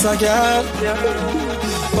 Bounce a girl.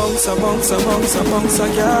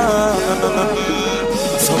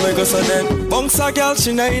 So me go so then bounce a girl,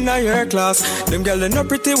 she na in a your class. Them girl they no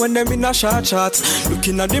pretty when them in a short shorts.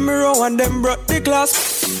 Looking at the mirror and them broke the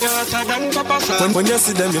glass. When you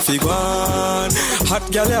see them you feel one.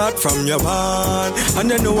 Hot girl you hot from your man.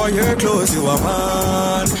 And you know what your clothes you a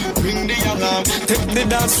man. Ring the alarm, take the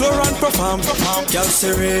dance floor and perform. Girl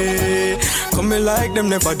Siri, Come me like them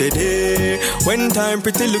never did it. When time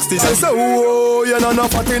pretty looks this. I say, oh, you know no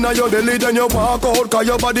fat inna your belly, then you walk out. Cause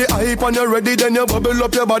your body hype and you ready, then you bubble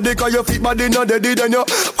up your body. Cause your feet body not deady, then you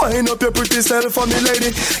wind up your pretty self for me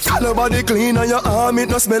lady. Call your body clean and your arm it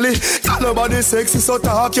no smelly. Call your body sexy so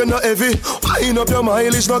talk you no heavy. Wind up your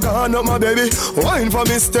mileage no gone up my baby. Wine for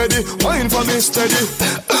me steady, wine for me steady.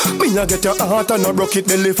 Me a get your heart and I broke it.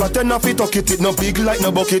 Belly fat and I fit tuck it. It no big like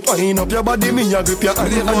no bucket. Wind up your body, me a grip your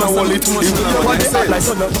hand and I hold it. You your body hot like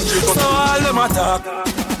sun. So all them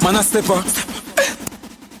attack, man a step up.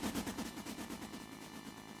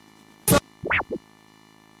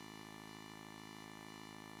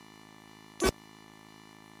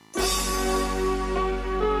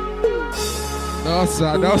 No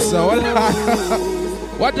sir, no sir.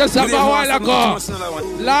 What just happened a while ago?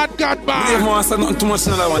 Lord God, man. They want to say nothing too much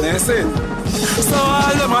in that one, you see? So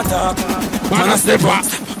all them attack, man a step up.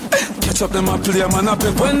 Catch up them a play, man a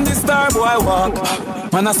pep. When the star boy walk,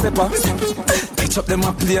 man a step up. Catch up them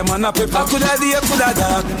a play, man a pep. Coulda day, coulda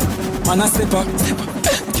dark, man a step up.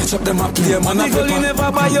 Catch up them a play, man a pep.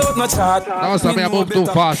 Never buy out no chart. That was something I moved too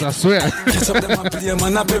fast, I swear. Catch up them a play,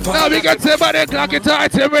 man a pep. Now we can say about the clock it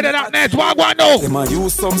tight, ready that net. Wagwan now. Them a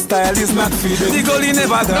use some style is not feeding. The goalie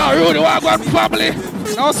never done. Now Rudy Wagwan family.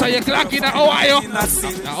 Now so you clock in Ohio.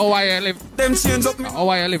 Ohio live. Them change up.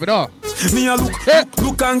 Ohio live, no. Me a look, hey.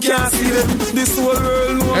 Look and can't see them. This whole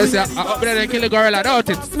world knows. Yes, I'm up there and kill a gorilla, don't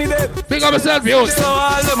it? Pick up yourself, you. So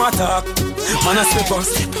all them attack, man a step up.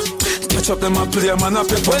 Catch up them a play, man a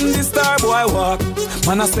pep. When the star boy walk,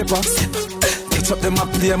 man a step up. Catch up them a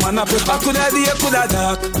play, man a pep. Coulda day, coulda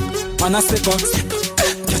dark, man a step up.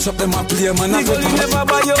 Catch up them a play, man a pep. Never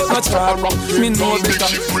buy out no chart. Me know better.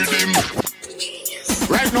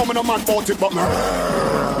 Right now me no man bought it, but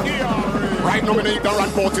right now me no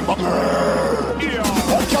ignorant bought it, but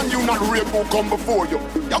how can you not real who come before you?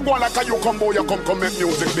 You go like a you come boy, you come make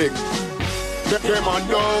music big. Them and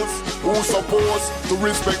those who supposed to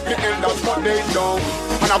respect the elders, but they don't.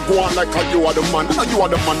 And I go on like a you are the man, and you are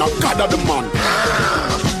the man, and God are the man.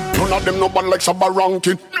 None of them no bad like Shabba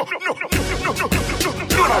Rankin.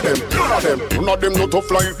 None of them, none of them, none of them no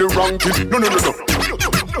tough like the Rankin. No.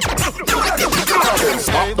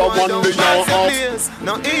 Stop the one they know off.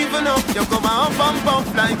 No even up, you come off and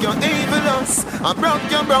puff like you're evilous. I broke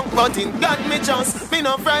your but it got me just. Me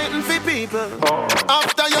no frightened for people.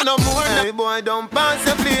 After you no more, hey boy don't pass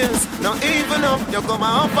the place. No even up, you come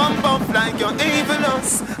off and puff like you're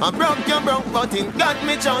evilous. I broke your but it got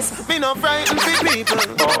me just. Me no frightened for people.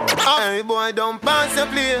 Hey boy don't pass the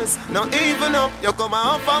place. No even up, you come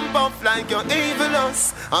off and puff like you're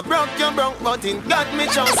evilous. I broke your but it got me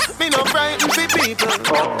just. Me no frightened for people.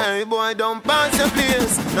 Hey boy don't pass the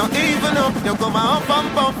place. No even up, you come off and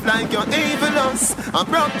puff like you're evilous. I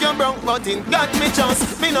broke your but it got me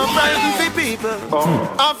just. Me no frightened for people.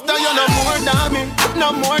 After you no more than me,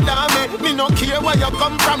 no more than me. Me no care where you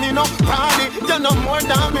come from, me no party. You no more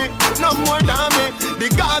than me, no more than me. The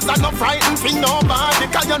guys are no frightened for nobody.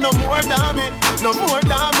 Cause you no more than me, no more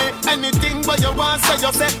than me. Anything but you want say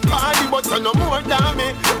you say party. But you no more than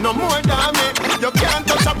me, no more than me. You can't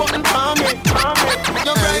touch a button for me.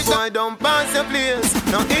 You right boy don't pass the place.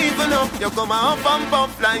 No even up, you come off and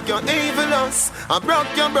puff like you're evilous. I broke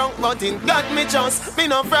your but it got me just. Me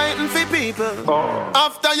no frightened for people.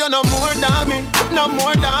 After you no more than me, no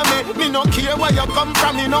more than me. Me no care where you come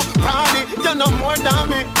from, me no party. You no more than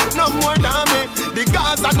me, no more than me. The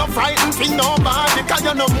guys are no frightened for nobody. Cause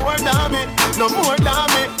you no more than me, no more than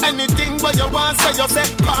me. Anything but you want say you say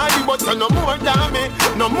party. But you no more than me,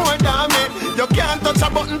 no more than me. You can't touch a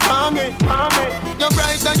button for me. You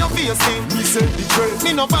bright and you face me say the trend.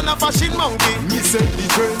 Me no fan of fashion monkey. Me say the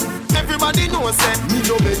trend. Everybody knows that me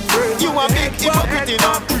no make friends. You a big hypocrite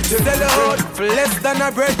enough. Sell out for less than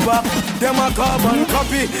a bread bar. Them a carbon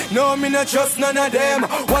copy. No, me no trust none of them.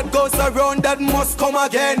 What goes around that must come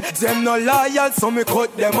again. Them no loyal, so me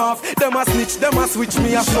cut them off. Them a snitch, them a switch,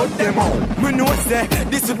 me a shut them out. Me know say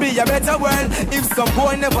this would be a better world if some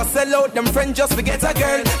boy never sell out. Them friends just forget a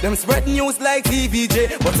girl. Them spread news like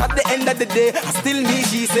TVJ, but at the end of the day, I still me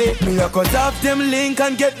she say. Me a cut off them link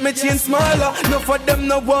and get me chain smaller. No for them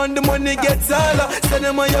no want the money get taller. Send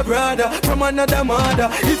them on your brother from another mother.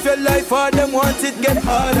 If your life for them want it get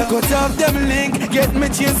harder. Cut off them link, get me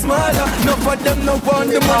chain smaller. No for them no want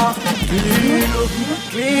the money. Clean up,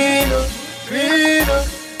 clean up, clean up,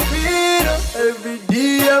 clean up. Every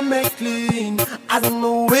day I make clean. As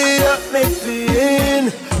my way I make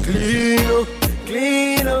clean. Clean up,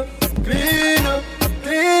 clean up, clean up,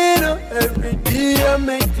 clean up. Every day I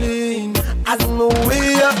make clean. As my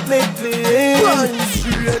way I make clean. Run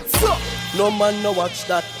straight up. No man no watch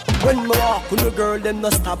that. When me walk with the girl, them no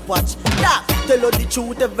stop watch. Dog, tell her the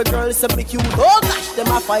truth, every girl say me cute. Oh gosh, them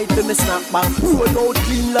a fight for me snap back. Roll out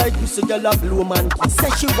clean like this, so girl a blow man. Say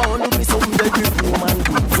she want to be some baby woman.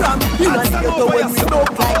 From you and the ghetto when we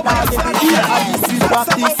look like that, every day I see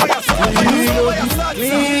practice.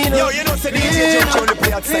 Clean, yo, you know say DJ Jump on the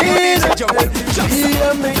play outside. DJ Jump,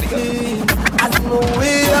 clean. I know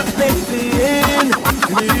we are clean.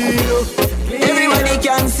 Everybody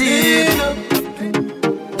can see it.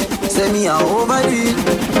 Say me a overdo it,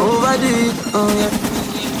 oh yeah.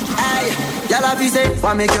 Aye, y'all have say,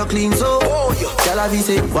 why make you clean so? Y'all have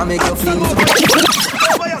say, why make you clean so?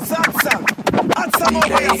 Over your salsa,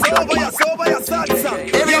 over your salsa.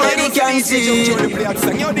 Everybody can see it.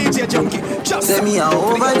 Yo, DJ Junkie, say me a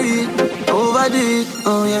overdo it,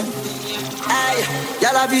 oh yeah. Aye,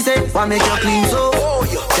 y'all have say, why make you clean so?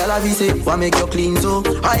 Y'all have say, why make you clean so?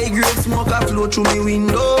 High grade smoke a flow through me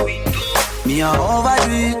window. Me a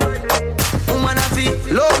overdo it. Woman a feel,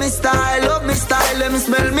 love me style, let me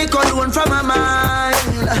smell me cologne from my mind.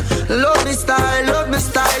 Love me style, let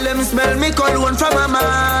me smell me cologne from my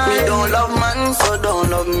mind. Me don't love man, so don't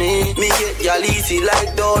love me. Me get y'all easy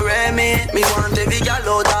like Doremi. Me want every gal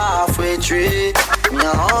out halfway tree. Me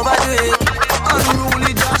a overdo it.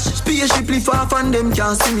 Unruly Josh, spaceshiply far from them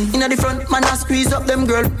can't see me. Inna the front, man I squeeze up them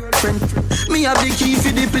girlfriend. Me have the key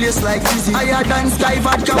for the place like Dizzy. Higher than Sky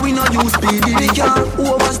Vodka, we no use speedy. Me can't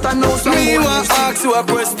overstand no some. Me want ask you a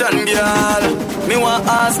question, girl. Me want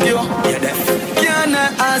ask you. Can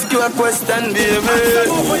I ask you a question, baby?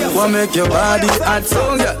 What make your body hot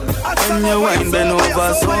so, girl? When you wine bend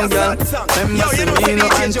over so, girl. Remember say me no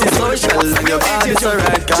antisocial. And your body's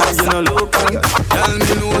alright, cause you no local. Tell me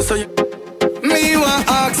no so you. Me want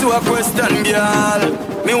ask you a question, girl.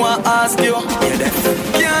 Me want ask you.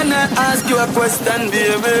 Can I ask you a question,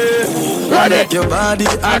 baby? Ready? Your body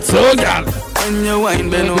hot so, girl. When you wine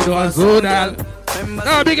bend over so, girl.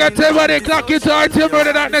 Now big at everybody clock it out to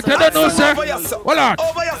murder that net. I don't know, sir. Hold on.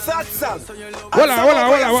 Over your sad song. Hold on.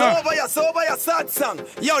 Over your sad song.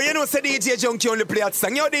 Yo, you know say DJ Junkie only play that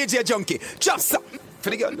song. Yo, DJ Junkie, drop some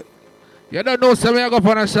for the girl. You don't know, sir. We are going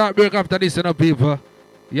for a short break after this, you know, people.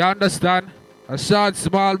 You understand? A short,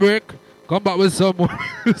 small break. Come back with some more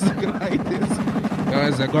music like this. Yo,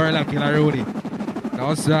 it's a gorilla killer, Rudy.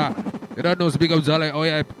 Now, sir. You don't know, speak up, like, oh,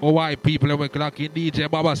 yeah, oh, why people are clocking DJ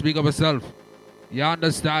Baba, speak up yourself. You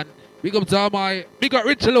understand? Big up to all my... Big up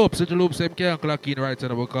Richard Lopes. Richard Lopes, them can't clock in right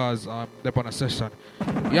now because they're on a session.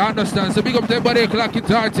 You understand? So big up to everybody clocking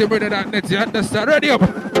to RTM.net. You understand? Ready up.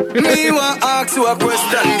 Me want ask you a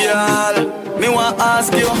question, girl. Me want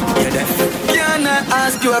ask you. Can I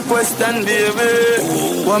ask you a question,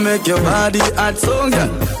 baby? What make your body hot so, girl?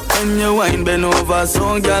 When you wine bend over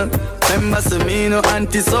so, girl. Remember say me no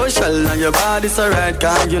antisocial. And your body's alright,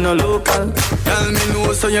 cause you no local. Tell me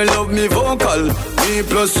no, so you love me vocal. Me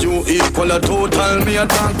plus you equal a total. Me a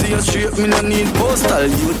talk to you straight, me no need postal.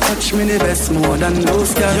 You touch me the best more than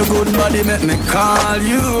those guys. Your good body make me call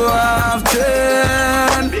you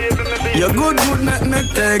often. Your good make me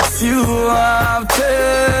text you often.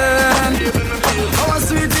 Our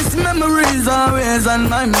sweetest memories always on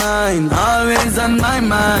my mind. Always on my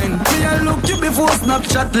mind. Me I look you before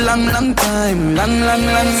Snapchat long time. Long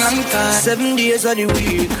time. 7 days of the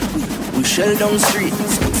week, we shell down street.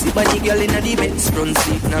 See body girl in the Benz front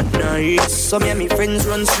seat, not nice. So me and me friends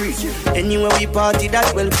run street. Anywhere we party,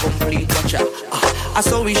 that well complete. Watch out. I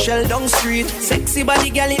saw we shell down street. Sexy body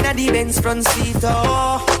girl in the Benz front seat.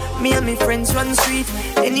 Oh, me and me friends run street.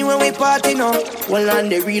 Anywhere we party now. Well, and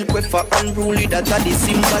the real quick for unruly, that are the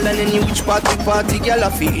symbol. And any which party girl I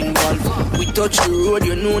feel involved. We touch the road,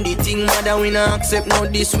 you know the thing, mother. We not accept no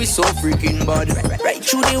this, we so freaking bad. Right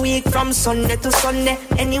through the week from Sunday to Sunday.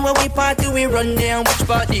 Anywhere we party, we run there. And which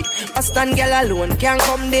party? A stand girl alone can't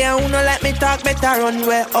come there. Who no let me talk, better run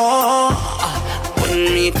where?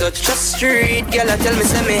 When me touch the street, girl I tell me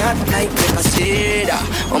say me hot like a cedar.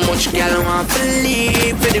 How much girl want to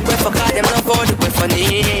leave for the quiff, cause them love for the quiff and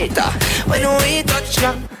eat. When we touch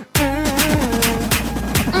the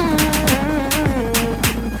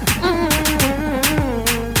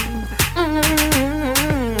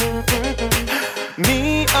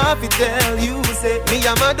me have to tell you, say me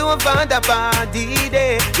I'm a do for the party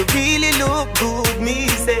day. You really look good, me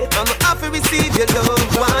say I'm happy to receive your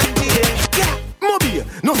love one day. Yeah. Mobile,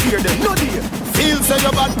 no fear them, no dear. Feel say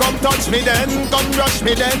your bad, come touch me then, come rush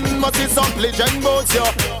me then. Must be some legend about you.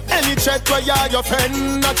 Any threat where you're your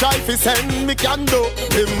friend, I try to send me can do.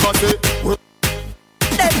 Him must say.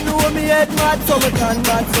 Them know me head mad, so me can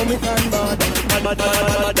bad, so me can bad.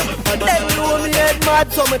 Them know me head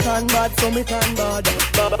mad, so me can bad, so me can bad.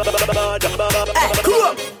 Hey,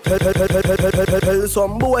 cool.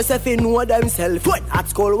 Some boys if they know themselves. At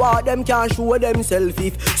school war them can't show themselves.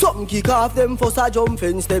 If something kick off them for a jump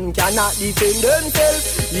fence, them cannot defend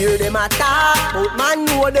themselves. Hear them attack, but man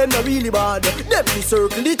know them not really bad. Them be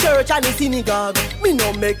circle the church and the synagogue. Me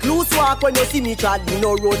no make loose walk when you see me trad. Me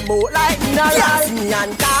no run boat like me na ride. Me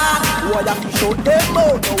and talk, what have to show them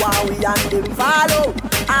out. No how we and them follow.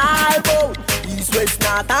 All bout east, west,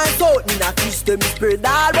 north and south. Me na fish them spread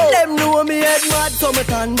all out. Them know me head mad, so me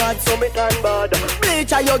turn bad, so me turn bad.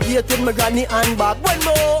 Bleach at your gate with my granny and back. When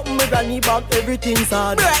me open my granny back, everything's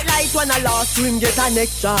hard. Bright light when I lost swim, get a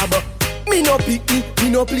next job. Me no pick me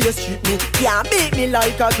no play street me. Can't beat me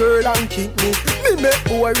like a girl and kick me. Me make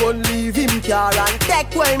boy run leave him car and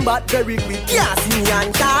take wine but very quick. Can't see me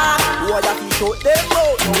and talk. What if he shut them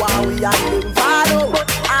out? No how we and them follow.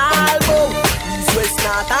 All bout east, west,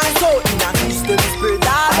 north and south. In a system spread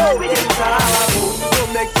all out. Them call out. No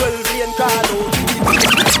make 12 and call out.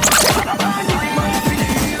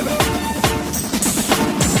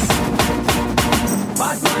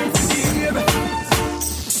 Bad mind to give.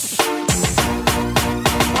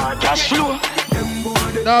 Cash flow.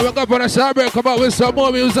 Now we go for the summer. Come out with some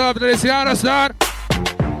more music after this. You understand?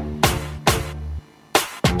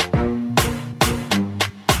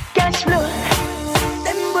 Cash flow.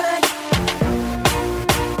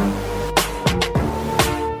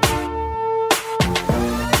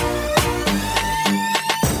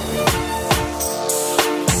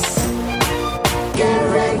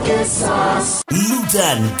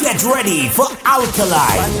 Luton, get ready for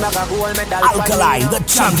Alkaline. Alkaline, the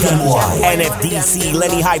champion one. NFDC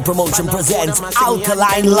Lenny High Promotion presents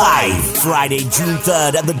Alkaline Live. Friday, June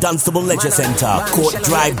 3rd at the Dunstable Leisure Centre, Court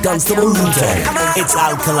Drive, Dunstable, Luton. It's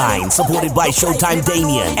Alkaline, supported by Showtime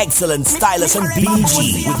Damien, Excellent, Stylus and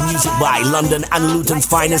BG, with music by London and Luton's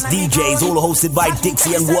finest DJs, all hosted by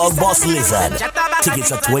Dixie and World Boss Lizard.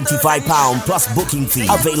 Tickets are £25 plus booking fee.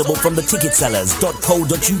 Available from the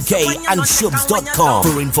ticketsellers.co.uk and shubs.com.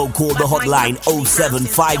 For info, call the hotline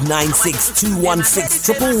 07596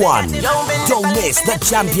 216 111. Don't miss the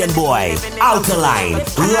champion boy, Alkaline,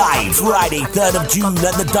 live Friday 3rd of June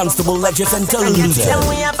at the Dunstable Leisure Centre, Luton.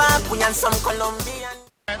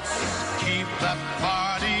 Keep that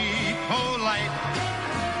party polite.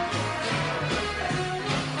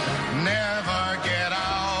 Never get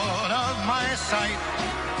out of my sight.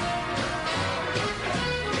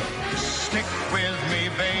 Stick with me,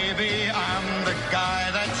 baby. I'm the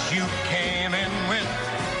guy that you came in with.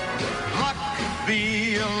 Luck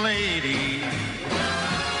be a lady.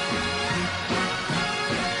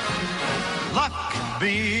 Luck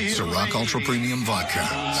be Ciroc Ultra Premium Vodka.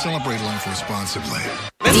 Celebrate life responsibly.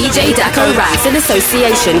 DJ Daco Ranks in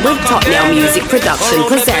association with Top Nail Music Production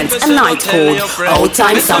presents a night called Old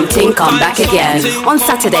Time Something Come Back Again on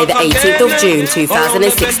Saturday the 18th of June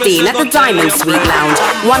 2016 at the Diamond Suite Lounge,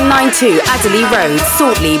 192 Adderley Road,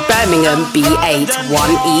 Saltley, Birmingham, B8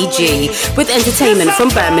 1EG, with entertainment from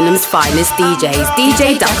Birmingham's finest DJs,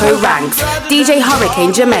 DJ Daco Ranks, DJ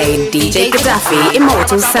Hurricane Jermaine, DJ Gaddafi,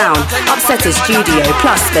 Immortal Sound, Upsetter Studio,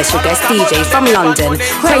 plus special guest DJs from London,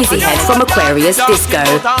 Crazy Head from Aquarius Disco.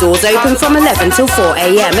 Doors open from 11 till 4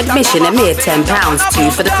 a.m. Admission a mere £10.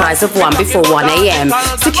 2 for the price of 1 before 1 a.m.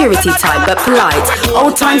 Security tight but polite.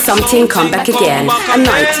 Old Time Something Come Back Again. A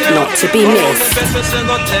night not to be missed.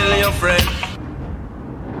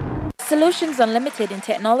 Solutions Unlimited in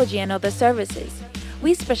technology and other services.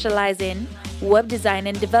 We specialize in web design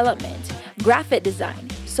and development, graphic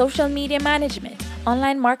design, social media management,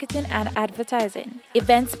 online marketing and advertising,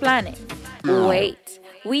 events planning. Wait,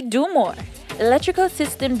 we do more. Electrical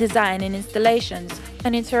system design and installations,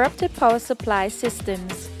 uninterrupted power supply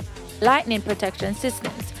systems, lightning protection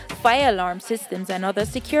systems, fire alarm systems, and other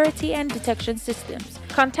security and detection systems.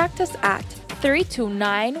 Contact us at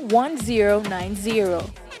 329-1090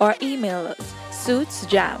 or email us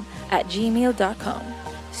suitsjam@gmail.com.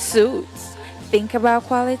 Suits. Think about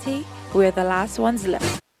quality. We're the last ones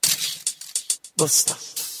left. Buster.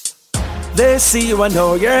 They see you and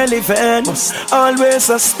know you're living. Always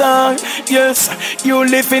a star. Yes, you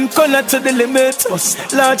live in color to the limit.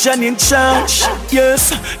 Large and in charge.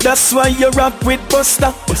 Yes, that's why you rock with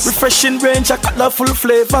Buster. Refreshing range of colorful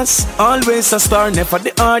flavors. Always a star, never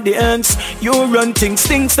the audience. You run things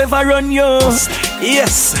never run you.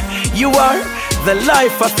 Yes, you are the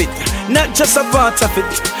life of it, not just a part of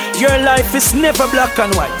it. Your life is never black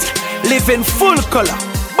and white. Live in full color.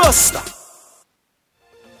 Buster.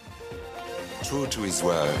 True to his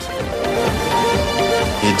word,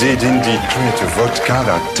 he did indeed create a vodka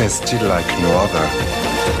that tasted like no other.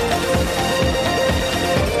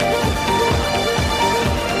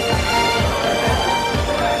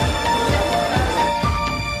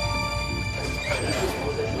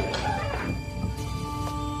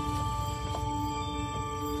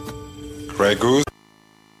 Grey Goose.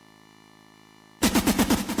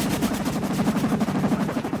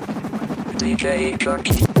 DJ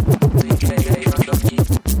Junkie. DJ Junkie.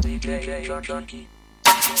 DJ Junkie.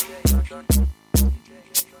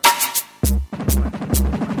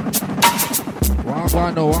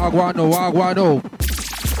 Wagwano.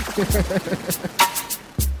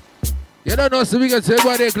 You don't know, so we can say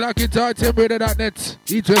why they clock it out, TMRadio.net.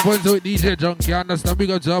 Heatwave points with DJ Junkie. Understand? We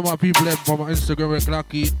got all my people from Instagram and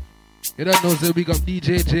clock in. You don't know, so we got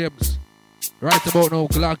DJ James. Right about now,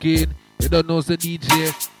 clock in. You don't know, so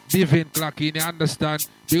DJ Divin clock in. You understand?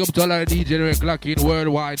 Big up to all our DJ that clock in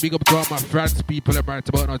worldwide. Big up to all my France people right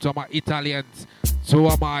about now, to all my Italians, to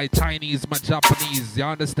all my Chinese, my Japanese. You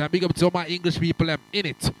understand? Big up to all my English people in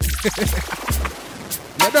it.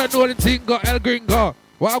 You don't know the thing, go El Gringo.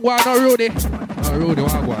 Wagwan or Rudy? No, Rudy,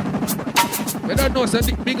 Wagwan. You don't know, so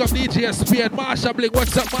big up DJ Spain, Marsha Bling.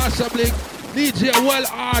 What's up, Marsha Bling? DJ Well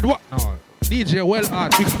Hard. What? No, DJ Well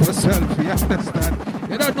Hard. Big up yourself, you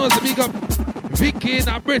understand? You don't know, so big up Vicky in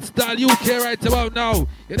Bristol, UK right about now.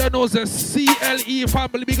 You don't know, so CLE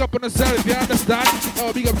family. Big up on yourself, you understand?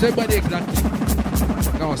 Oh, big up to everybody,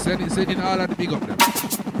 exactly. No, send in all of the big up now.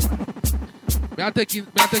 I'm taking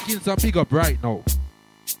some big up right now.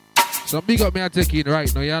 Some big up me I take in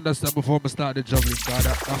right now, you understand, before I start the juggling, because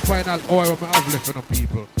the final hour I have left for the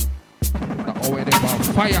people. The hour they have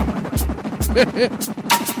fire.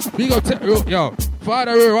 Big up, yo,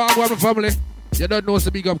 Father, Wagwan, my family. You don't know,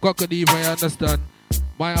 so big up Cockadiva, you understand.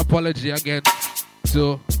 My apology again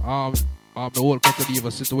to the whole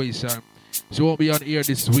Cockadiva situation. She won't be on air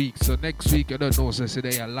this week, so next week, you don't know, so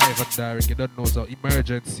they are live and direct, you don't know, so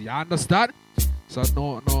emergency, you understand? So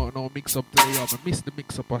no mix up today. I missed the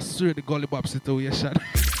mix up. I swear the gully bop situation.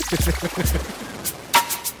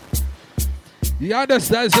 You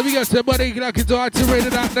understand? So we got somebody like it to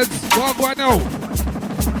activate that. Let's walk one now.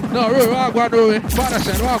 No, walk one now. Father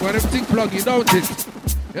Shine, walk one. Everything plugging, don't it?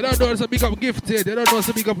 You don't know it's a big up Gifted. You don't know it's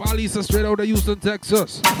a big up Alisa straight out of Houston,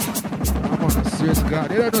 Texas. I'm on a serious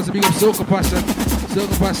God. You don't know it's a big up Soca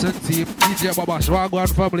Passion team. DJ Babash, walk one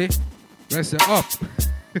family. Rest it up.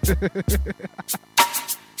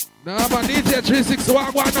 No, man, DJ 360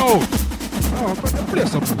 Wagwan now. Oh, man, play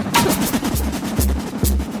something.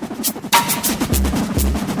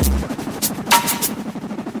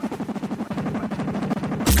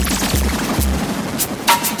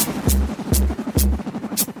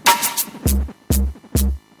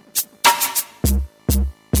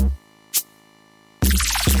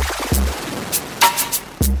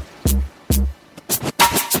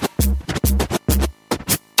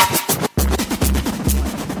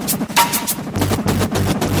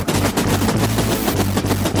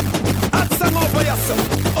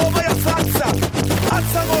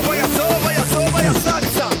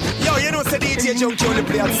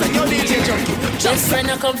 Just friend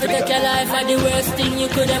I come to take your life are the worst thing you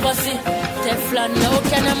could ever see. Teflon, no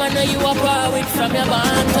can a man know you are power with from your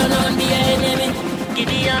band, turn on the enemy.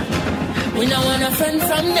 Gideon, we don't want a friend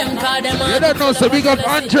from them, cause them you don't know, so big up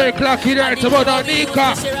Andre Clark here, it's about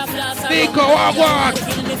Nika, Wagwan,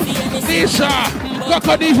 Nisha,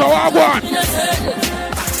 Cockadiva, Wagwan.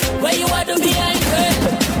 Where you are to behind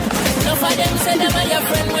curtain. No for them say them are your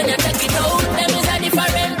friend when you take it out, them is a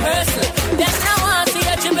different person. Them now want to see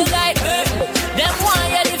you dribble like burden. Them want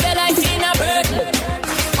you live like Tina Burton.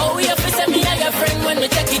 Oh, you have to say me are your friend when we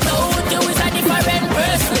take it out, you is a different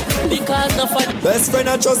person. Because no for best friend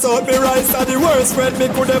I just out me rise and the worst friend me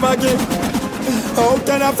could ever give. How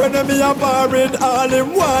can a friend of me a borrowed all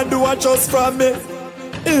him want do a just from me?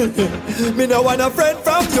 Me no want a friend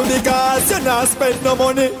from you because you not spend no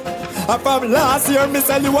money. And from last year me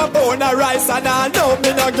sell you a pound of rice and I know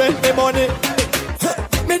me not get me money.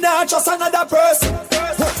 Me not trust another person.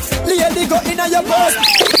 Lady go in your purse.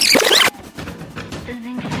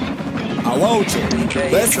 I want you.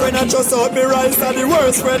 Best friend I just out me rice and the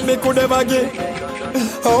worst friend me could ever give.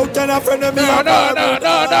 How can a friend of me no.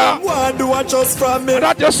 want do a just from me?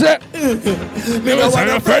 Not just it. Me no want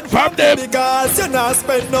a friend from them because you not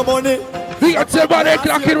spend no money. We got somebody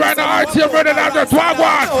clocking right now. RTM brother down the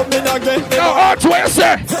Wagwan. No, what you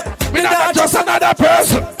say? Me not just another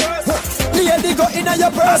person. Lady go in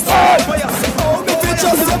your purse. Oh, me feel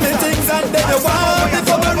just so many things and then you want me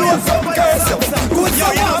from a road from curse. Good you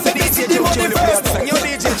want me to see the money first.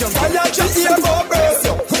 I just hear more burst.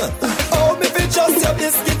 Oh, me feel just your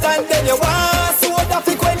biscuit and then you want soda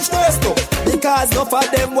fi quench thirst. Because enough of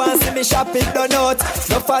them want see me shopping done out.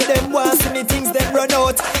 Enough of them want see me things them run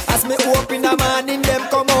out. As me open a man in them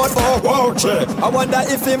come out. Oh, wow, I wonder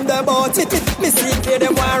if him them out. Me see clear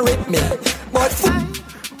them want rip me. But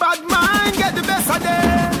bad mind get the best of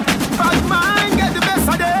them. Bad mind get the best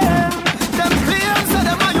of them.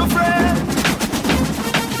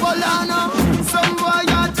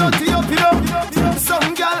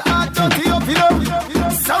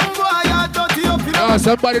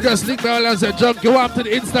 somebody just link me all and say, Junk, you want to the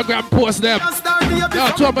Instagram post them.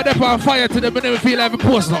 Now, two of them on fire to them, but never feel like a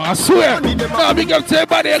post now. I swear. Now, big up to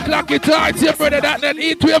everybody and clock it to RTM, brother. That then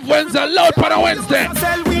Heatwave Wednesday, loud for the Wednesday.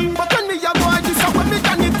 But when me a boy, this is what me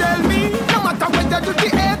can you tell me? No matter what they do, the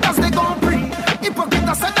haters they gon' bring.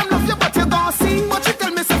 Hypocrite say them love you, but you gon' see. But you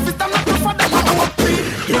tell me, say fit I'm not good for them, you gon' free.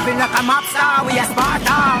 Living like a mob star, we a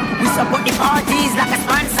Sparta. We support the parties like a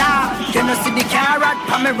sponsor. You know see the carrot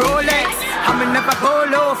from me Rolex. I'm never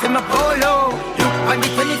polo, from a polo. Look on the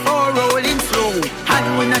 24 rolling slow. And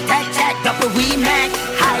we no check, double we make.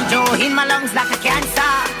 Hydro in my lungs like a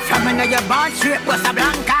cancer. From another born straight was a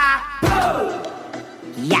Blanca.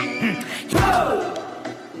 Yeah.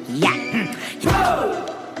 Yeah.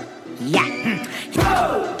 Yeah.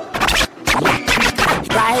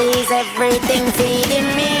 Rise everything feeding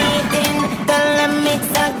meeting. The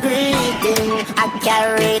limits are greeting. I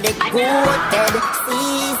carry the coated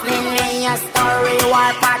seasoning in your story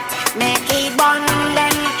war pot. Make it bun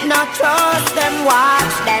them. No trust them,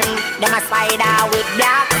 watch them. Them a spider with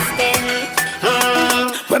black skin.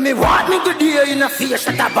 When me want me good day in a face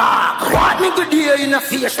at a bar. Want me good day in a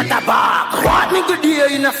face at a bar. Want me good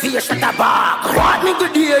day in a face at a bar. Want me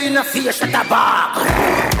good day in a face at a bar.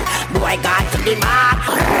 Boy got to the mark.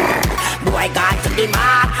 Boy got to the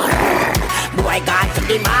mark. Boy got to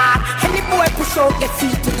the mark. Any boy push out get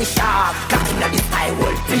feet to the shark. Knocking at the sky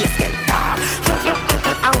world, please get dark.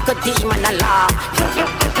 Uncle D man a law.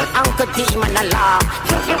 Uncle D man a law.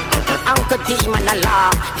 Uncle D man a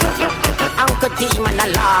law. Uncle D man a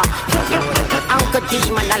law. Uncle D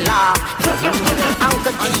man a law.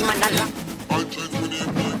 Uncle D man a law.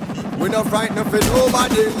 We not frightened for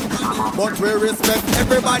nobody, but we respect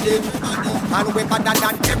everybody, and we better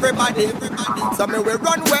than everybody. So me we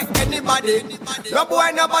run where anybody. No boy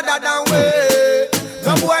no better than we.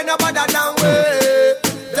 No boy no better than we.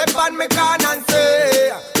 Step on me can and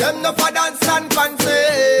say, them no for dance and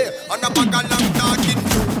fancy. On a bag of long talking.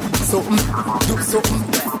 Something, do something,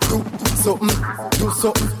 do something, do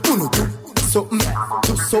something, do something,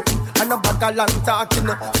 do something. On a bag of long talking.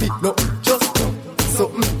 No, just do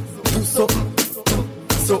something. Do something,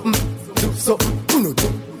 do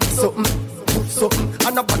something, do something,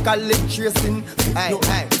 and a back a leg tracing.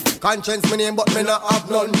 Hey. Conscience my name, but me not have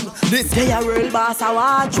none. This day a real boss, I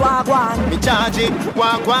watch Wagwan. Me charge it,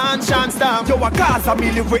 Wagwan, chance stamp. Yo, a Gaza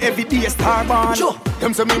me live with every day starborn. Sure.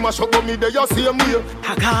 Them say me mash up, but me they a same way.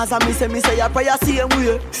 A Gaza me say a prayer same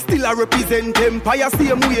way. Still a represent empire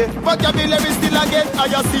same way. Vocabulary still a get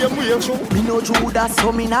higher same way. Sure. Me no Judas,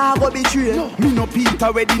 so me nah go betray. No. Me no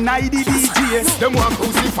Peter, we deny the DJ. Them want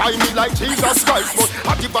crucify me like Jesus Christ, but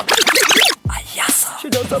I give back. She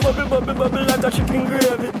does a bubble like a chicken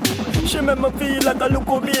gravy. She make me feel like a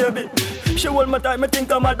little baby. She hold my time, me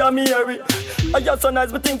think I'm Madam Mary. I just so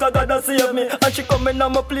nice, me think I gotta save me. And she come in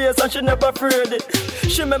on my place and she never afraid it.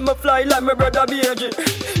 She make me fly like my brother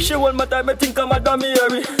BG. She hold my time, me think I'm Madam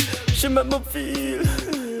Mary. She make me feel.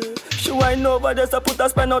 She wine over just to put a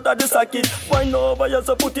spine out of the socket. Wine over just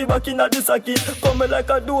to put it back in the socket. Come like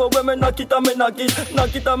a door when me knock it and me knock it.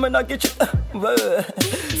 Knock it and me knock it.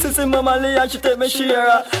 Sissy mama lay and she take me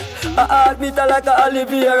share. I heart beat her like a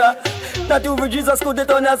Oliveira. That you with Jesus could it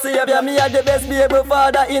on a savior. Me are the best baby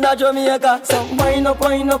father in a Jamaica. So wine up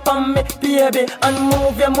on me, baby. And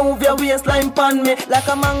move your waistline pon me. Like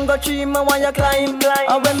a mango tree, me want you climb.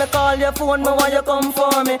 And when me call your phone, me want you come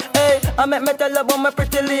for me. Hey, I make me tell you about my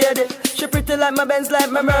pretty lady. She pretty like my Benz, like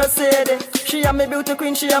my Mercedes. She am my beauty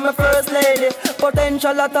queen, she am my first lady.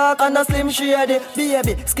 Potential attack and a slim shady.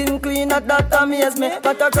 Baby, skin clean at that amaze me.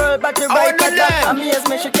 But a girl body right at that amaze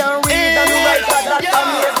me. She can read and write at that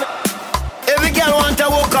amaze me. Every girl want to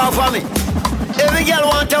walk off of me. Every girl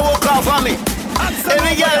want to walk off of me.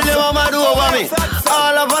 Every girl they want to do over me.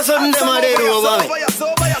 All of a sudden them are they do over me.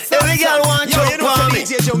 Every girl want to choke for me.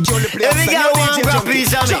 Every girl want grab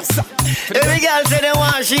piece of me. Every girl say they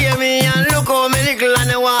want to share me. And look how me little and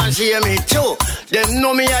they want to share me too. Them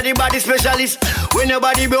know me are the body specialist. When your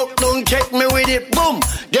body broke, don't check me with it. Boom.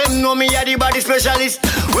 Them know me are the body specialist.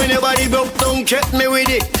 When your body broke, don't check me with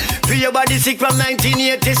it. For your body sick from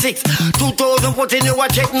 1986 2014 you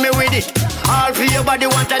want check me with it. All for your body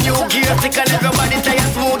want a new gear. Sick and everybody tired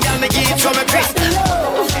smooth and me give it from a Chris.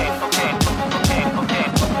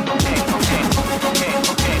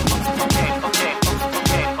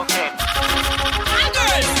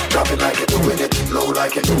 Drop it like you're doing it, low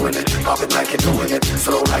like you're doing it, pop it like you're doing it,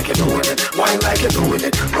 slow like you're doing it, wine like you're doing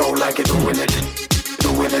it, roll like you're doing it.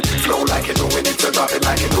 Do doing it. Flow like you're doing it, so drop it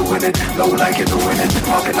like you're doing it. Low like you're doing it,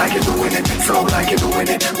 rock it like you're doing it. Slow like you're doing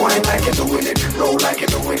it, wine like you're doing it. Roll like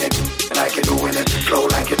you're doing it, like you're doing it. Flow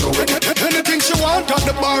like you're doing it. Anything she want at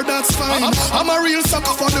the bar, that's fine. I'm a real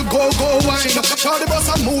sucker for the go-go wine. Shawty boss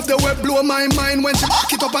I move the way blow my mind when she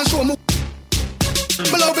back it up and show me.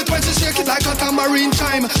 I love it when she shake it like a tambourine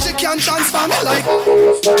chime. She can transform it like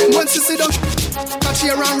when she sit down, catch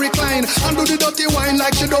her and recline and do the dirty wine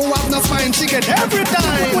like she don't have no spine. She get every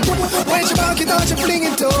time. When she back it out, she fling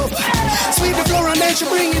it up. Sweep the floor and then she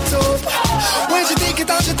bring it up. When she take it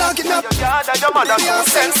out, she talk it up. Your mother don't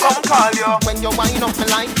send some call you. When you wind up, me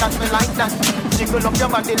like that, me like that. Jiggle up your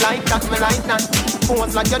body like that, me like that.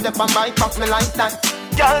 Pose like you're deaf and bite off, me like that.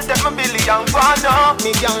 Girl, take my billion pound up.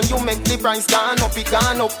 Me girl, you make the price gone up, it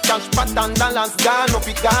gone up. Cash pot and dollars gone up,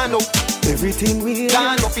 it gone up. Everything we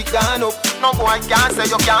gone up, it gone up. No boy can't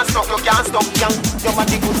say you can't stop, you can't stop. Girl, your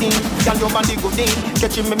body good thing, girl, your body good thing.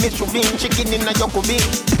 Catching me miss you bean, chicken in a your cubby.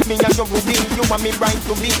 Me and your ruby, you want me right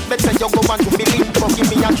to be. Better you go and to believe,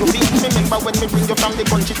 give me a chubby. Remember when me bring you from the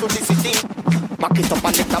country to the city. Back it up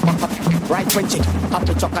and let her back up. Right when she up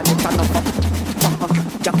the chuck and let her knock up.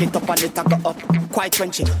 Jack it up and let her go up. Quite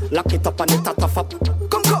when she lock it up and let her tough up.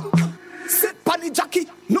 Come. Sit pan the jockey,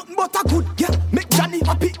 nothing but a good girl. Make Johnny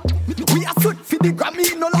happy. We are sweet for the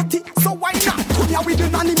Grammy, no lottie. So why not? Come here with the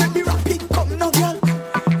nanny, make me rap it. Come now, girl.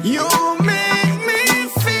 You make me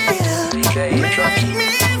feel. Make me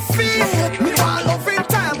feel. Me want loving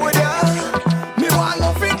time with you. Me want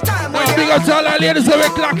loving time with you. Big up to all our ladies that we're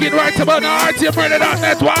clocking right about now.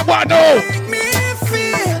 RTMRadio.net. What no?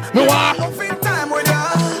 Me want loving time with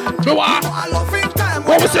you. Me want loving time with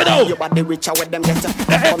you. What was it now? You body richer with them get you.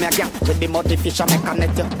 Come here, girl. With the muddy fish, I make a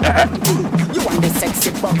net you. You want the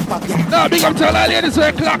sexy bumper, yeah. No, big up to all our ladies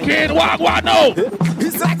that we're clocking. What no?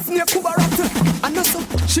 It's like snake who are rattle. And also,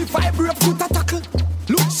 she vibrate foot attack.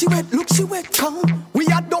 Look she wet, come. We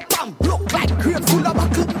had no palm, look like grape full of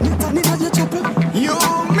buckle. Nita your chapel. You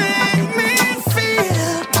make me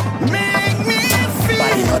feel.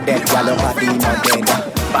 Body not dead, girl, your body not dead.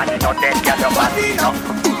 Body not dead, girl, your body not.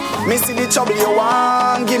 Me see the trouble you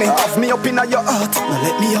want, give me. Have me up in your heart, now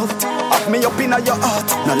let me out. Have me up in your heart,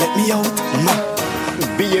 now let me out.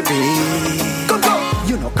 Baby, go.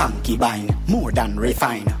 You know concubine, more than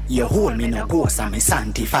refine. You hold me no ghost and me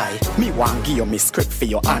sanctify. Me want give you me script for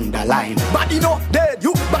your underline. Body no dead,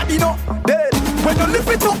 you body no dead. When you lift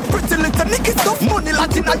it up, pretty little nicky stuff. Money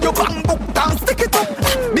Latin and your bank book, and stick it up.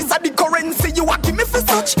 This are the currency you want give me for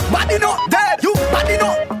such. Body no dead, you body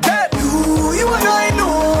no dead. You and I know.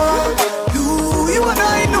 You and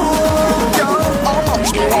I know. Girl, how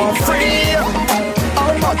much me want free?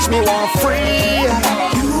 How much me want free?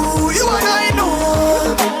 You and I know.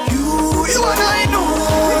 You and I know.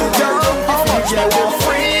 Girl, how much me want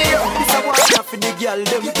free? This a one for the girl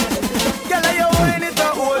them. Girl, you wine it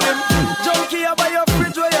and hold him. Junkie by your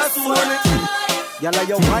fridge where you sold it. Girl,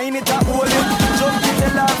 you wine it and hold him. Junkie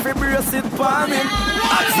tell her fi brace it for me.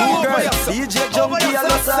 You girl, DJ Junkie I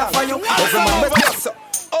lost her for you. Every man better.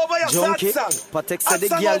 Junkie, Patek said the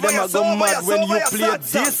girl them a go mad when you play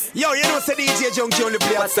this. Yo, you know say DJ Junkie only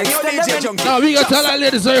play a song. Yo, DJ Junkie. Now we gonna tell our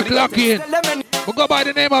ladies how you clock in. We go by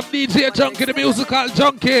the name of DJ Junkie, the musical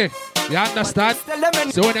Junkie. You understand?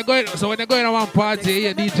 So when you're going to one party,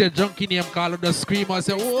 you DJ Junkie name call on the screamer and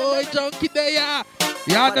say, "Oh, Junkie there."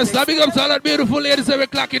 You understand? Big up to all that beautiful ladies how you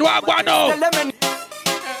clock in. What now?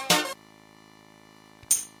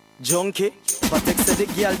 Junkie, Patek said the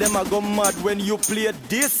girl them a go mad when you play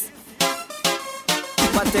this.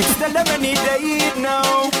 Patek tell them I need to eat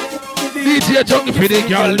now. DJ Junkie for the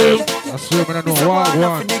girl them. I swear I don't know what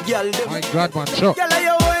one. My God, man, Chuck. Girl,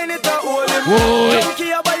 you wine it and hold him. Whoa.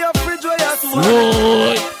 Junkie by your fridge where you sold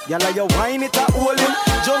him. Girl, you wine it and hold him.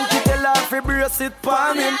 Junkie tell her fi brace it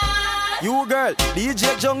for him. You girl,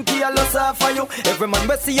 DJ Junkie, I lost her for you. Every man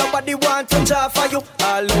we see your body want to charge for you.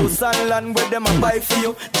 All house and land where them a buy for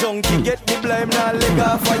you. Junkie get the blame, now leg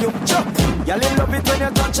off for you. Chuck, y'all love it when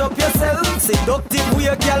you touch up yourself. Seductive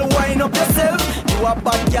way, girl, wind up yourself. You a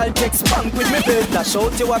bad girl, take spank with me bed. Dash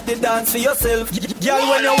out you have to dance for yourself. Girl,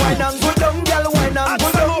 when you wine and go down, girl, wine and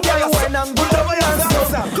go down, girl, wine and go down,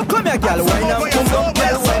 come here, girl, wine and come up,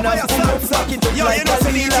 girl, wine and come up. Back it up like a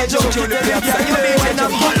DJ Junkie, wine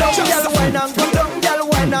and go down, girl. Wine and go down, girl,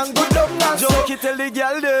 wine and go down. Junkie tell the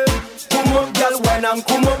girl there, come up, girl, wine and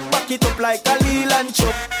come up. Back it up like a Lil and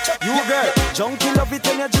Chuck. You girl, Junkie love it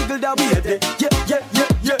when you jiggle that way there.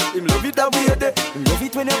 Yeah. Him love it that way there. Him love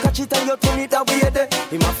it when you catch it and you turn it that way there.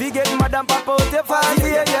 Him a fi get mad and pop out your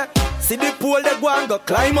face, yeah. See the pole they go and go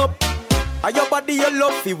climb up. And your body you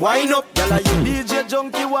love fi wine up. Girl, you DJ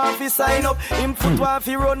Junkie want fi sign up. Him foot want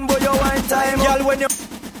fi run, but you wine time up. Girl, when you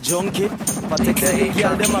junkie. Patex tell the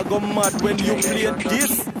girl them a go mad when you play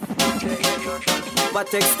this.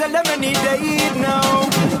 Patex tell them I need the heat now.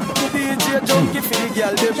 DJ junkie for the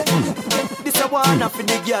girl them. This a one for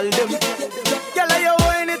the girl them. Girl you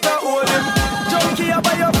wine it a hold him. Junkie a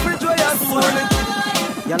buy your fridge where you sold it.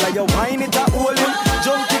 Girl you wine it a hold him.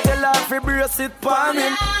 Junkie tell her fi brace it pan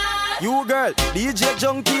him. You girl, DJ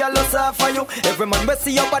junkie, I lost half for you. Every man we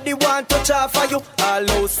see your body want to touch for you. All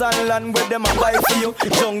house and land where them a buy for you.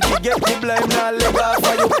 Junkie get the blind now leg off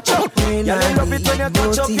for you. Girl, I love it when you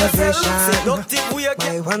touch up yourself. Seductive way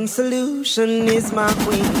again. My one solution is my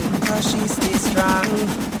queen, cause she stays strong.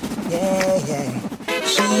 Yeah, yeah.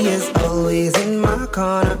 She is always in my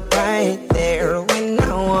corner, right there when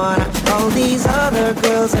I wanna. All these other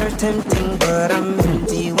girls are tempting, but I'm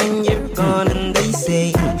empty when you're gone. And they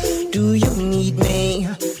say, do you need me?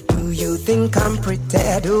 Do you think I'm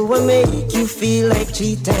pretty? Do I make you feel like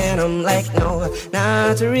cheating? I'm like, no,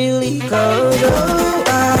 not really, cause oh,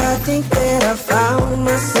 I think that I found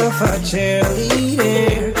myself a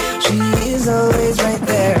cheerleader. She is always right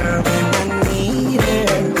there when I need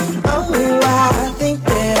her. Oh, I think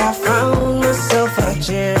that I found myself a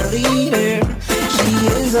cheerleader. She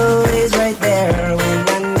is always right there when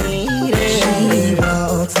I need her. She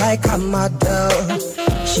looks like a model.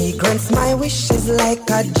 She grants my wishes like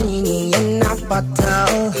a genie in a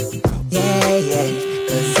bottle. Yeah, yeah,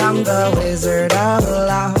 cause I'm the wizard of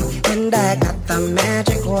love, and I got the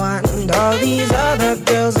magic wand. All these other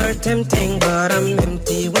girls are tempting, but I'm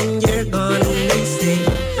empty when you're gone. And they say,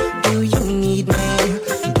 do you need me?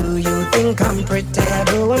 Do you think I'm pretty?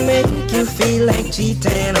 Do I make you feel like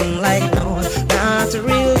cheating? I'm like, no, not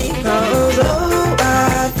really, cause oh,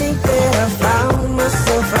 I think that I found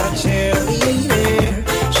myself a cheerleader.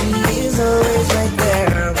 She is always right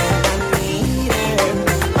there when I need her.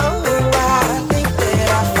 Oh, I think that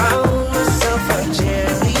I found myself a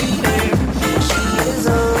cheerleader. She is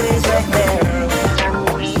always right there when I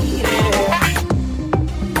need her.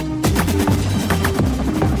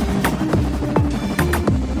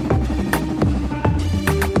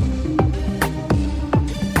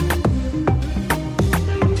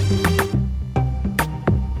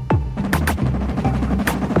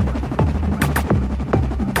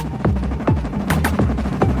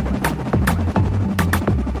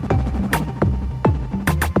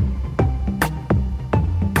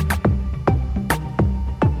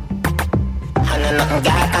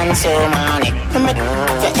 So money, for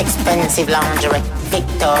expensive lingerie.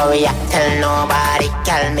 Victoria, tell nobody.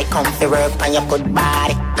 Call me comfy work on your good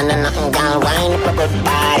body. And I'm nothing gonna wine up a good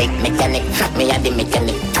body. Mechanic, me a the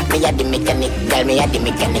mechanic. Me a the mechanic, girl me a the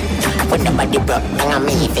mechanic. When the body broke, and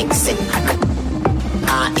me fix it.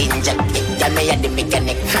 Inject it, girl me a the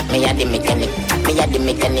mechanic. Me a the mechanic. Me a the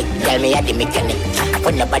mechanic, girl me a the mechanic.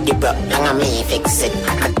 When the body broke, and me fix it.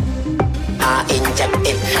 Inject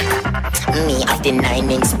it. Me of the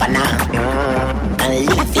 9-inch spanner and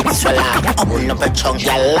leave it swallow. Open up a chunk,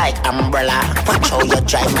 you like umbrella. Watch how you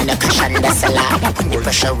drive when you cushion the cellar. When the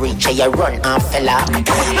pressure reach, you run and fella.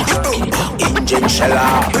 Engine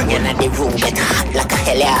sheller. Bring in the room, get hot like a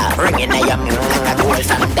hella. Ring in your mouth like a gold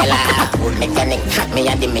from Della. Mechanic, me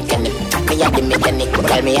a the mechanic. Me a the mechanic,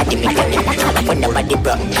 girl me a the mechanic. When the body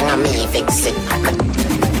broke, and me fix it.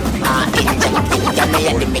 Inject it, girl me a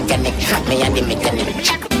the mechanic. Me a the mechanic.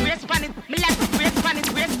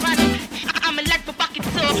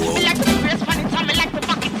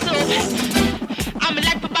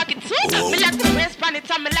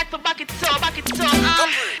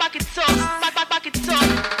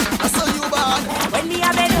 When me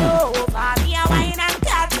a bend over, me a wine and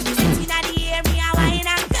cut. Inna the air, me a wine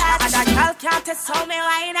and cut. And a girl can't test how me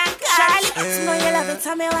wine and cut. Charlie, you know you love it,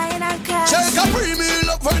 how me wine and cut. Shake a premium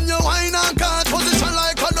love when you wine and cut. Position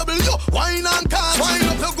like a W, wine and cut. Wine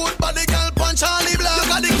up your good body, girl, punch Charlie Black. You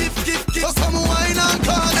got the gift, so come wine and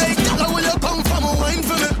cut. Hey, girl, where you come from, wine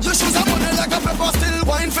for me. Your shoes are funny like a pepper, still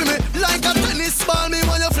wine for me. Like a tennis ball, me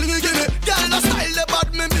when you fling it, give me. Girl, the style, the bad,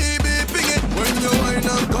 me baby, ping it. When you wine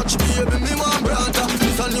and catch baby, me want brother.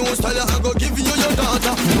 It's a new style, I go give you your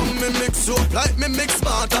daughter. Come me mix up like me mix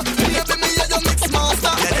smarter. Baby, me yeah, you mix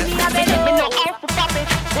master. Me a bend over, pop it,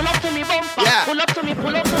 pull up to me bumper. Pull up to me,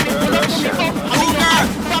 pull up to me, pull up to me bumper.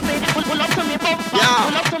 Pop it, pull up to me bumper.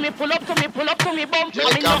 Pull up to me, pull up to me, pull up to me bumper.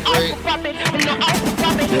 Me no out to pop it, me no out to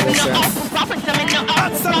pop it, me no out to pop it, me no out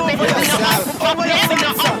to pop it, me no out to pop it, me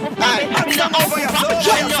no out to pop it, me no out to pop it,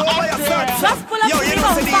 me no out to pop it. Just pull up to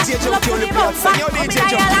me bumper, pull up to me bumper.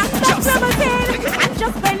 And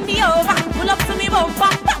just bend me over, pull up to me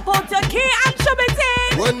bumper. Pop out your key and show me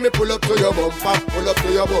thing. When me pull up to your bumper, pull up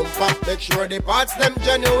to your bumper. Make sure the parts them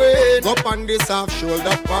genuine. Up on this half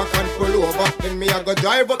shoulder, park and pull over. Then me I go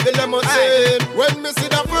drive up the limousine. When me see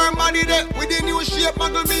the firm body there with the new shape,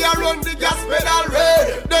 muggle me around the gas pedal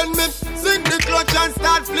red. Then me sing the clutch and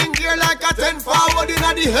start fling gear like a 10 forward in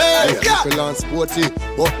the head. Yeah, people on sporty,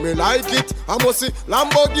 but me like it. I must see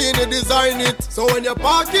Lamborghini design it. So when you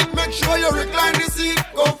park it, make sure you recline the seat.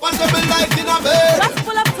 Comfortable like in a bed. Just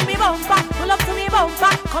pull up to me bumper, pull up to me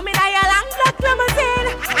bumper. Come in a long black limousine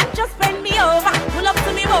and just bend me over. Pull up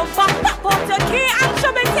to me bumper, pop out your key and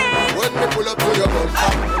show me tin. When me pull up to your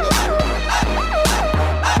bumper, pull up to your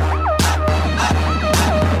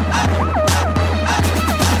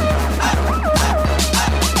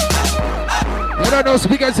I don't know,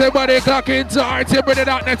 speakers, everybody clock into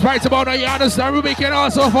RTM.net right about now. You understand? You can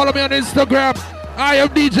also follow me on Instagram. I am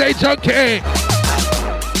DJ Junkie.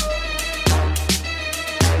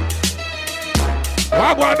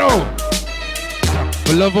 I want to know.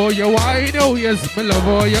 I love all your wine, oh yes, I love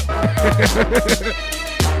all your.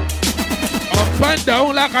 Up and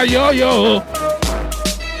down like a yo-yo.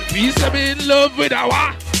 Peace, I'm in love with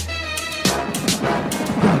our.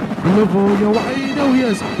 Love all your wine, oh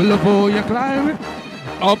yes, love all your climbing.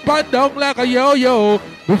 Up and down like a yo-yo.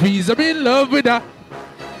 Because I'm in love with her.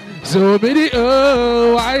 So many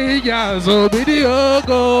oh, I gal, so many oh,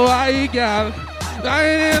 go, I gal.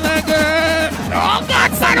 I like her. Oh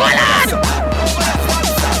God, son, hold on.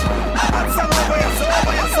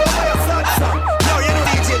 Now you know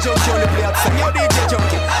DJ Junkie only play outside. Yo, DJ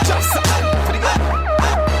Junkie, just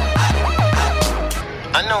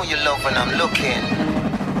I know you love when I'm looking.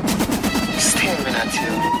 Staring at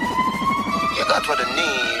you. You got what I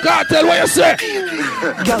need. God, tell what you say.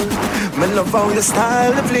 Girl, me love how you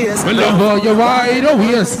style the place. Me love how you wide oh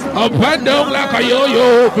yes. Up and down like a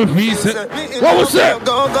yo-yo. What was that?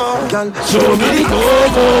 So many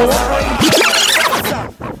go-go.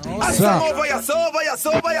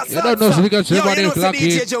 You don't know so we can say everybody clock in.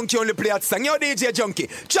 DJ Junkie only play at song. Yo, DJ Junkie,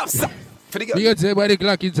 chop some. We can say everybody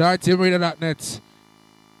clock into RTMRadio.net.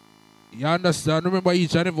 You understand? Remember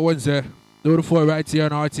each and every Wednesday. Do the 4 right here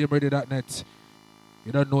on RTMRadio.net.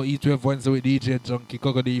 You don't know Heatwave Wednesday with DJ Junkie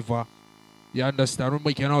Cogadiva. You understand? Remember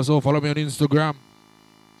you can also follow me on Instagram.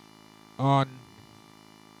 I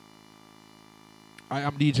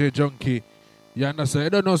am DJ Junkie. You understand? I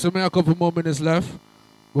don't know, so I have a couple more minutes left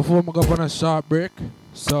before I go on a short break.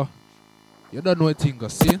 So, you don't know what thing,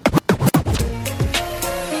 see?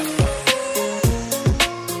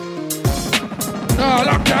 No,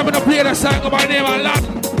 long time I'm going to play the song of my name a lot.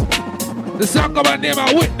 The song of my name a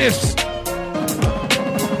Witness.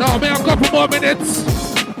 Now, me a couple more minutes.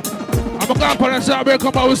 I'm going to go on a short break,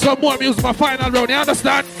 come out with some more music, my final round, you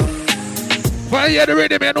understand? If I hear the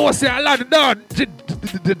rhythm, you know, say a lot done.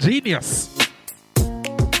 The genius.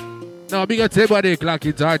 No, big up to everybody clock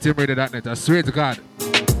into RTMRadio.net. I swear to God.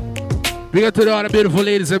 Big up to all the beautiful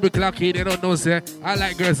ladies that be clocking. They don't know, say, I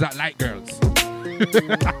like girls that like girls.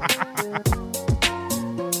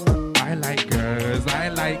 I like girls. I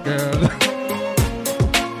like girls.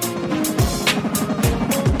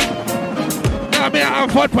 Now, me I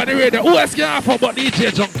have fun for the radio. Who else can have fun but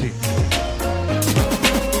DJ Junkie?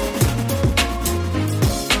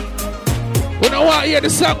 You know what? Hear the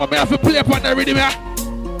song, but I have to play upon the rhythm.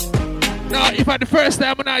 Now, if I the first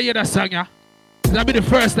time I hear that song, yeah, that'll be the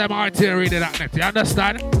first time I hear RTMRadio.net. You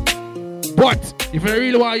understand? But if I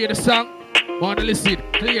really want to hear the song, I want to listen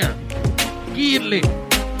clear, keenly,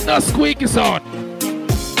 no squeaky sound.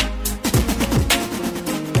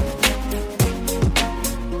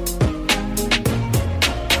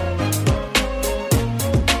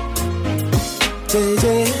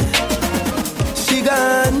 JJ, she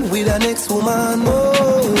gone with her next woman.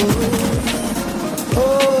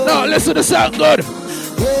 No, listen to the song good.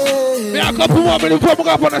 Yeah. Me a couple more minutes before we go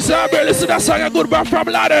up on the song. Listen to that song good back from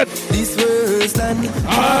Laden. This first and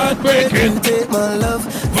heartbreaking. You take my love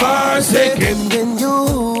forsaken. And then you.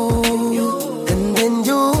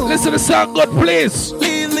 Listen to the song good, please.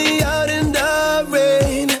 Leave me out in the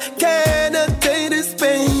rain. Cannot take this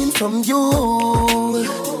pain from you.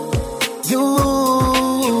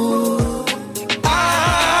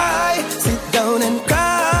 I sit down and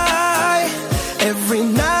cry every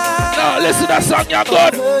night. No, listen to that song, you're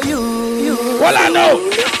good. Well, I know.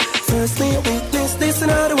 First me a witness this in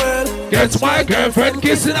the world. Gets my girlfriend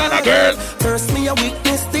kissing on a girl. First me a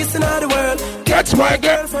witness this in the world. Gets my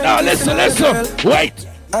girlfriend. Now listen. Wait.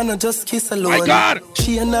 And I just kiss alone. My God.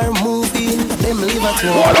 She and her movie. Them leave at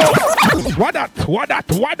home. What that? Hold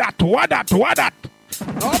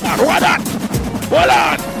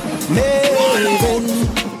on. Maven,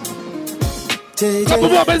 Couple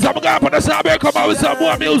moments, I'm going to put the sound here, come out with some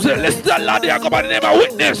more music. Listen to that lad here, come on, name a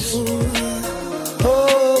witness.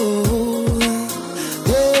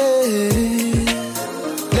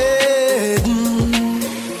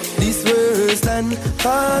 This worse than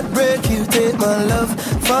heartbreak, you take my love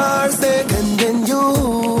for a second, then you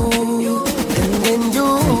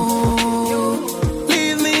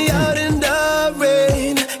leave me out in the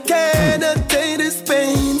rain. Cannot take this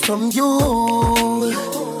pain from you.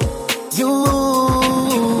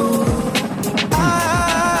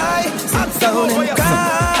 I sit down and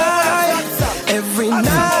cry every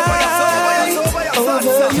night over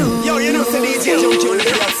you. Yo, you know, DJ Junkie on the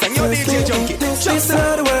club sing. Yo, DJ Junkie. This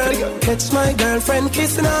another world. Catch my girlfriend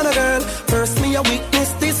kissing on a girl. First me a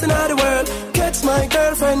witness this another world. Catch my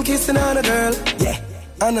girlfriend kissing on a girl. Yeah,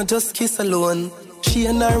 and I just kiss alone. She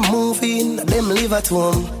and her moving, them live at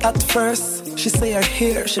home. At first, she say her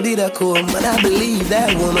hair, she did a comb, and I believe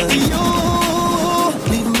that woman. You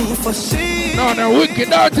leave me for she. No, they're wicked,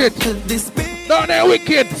 don't it? No, they're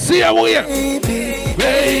wicked. See how we are.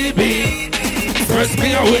 Baby. First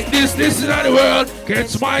me a witness, this is not the world.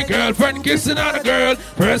 Catch my girlfriend kissing on a girl.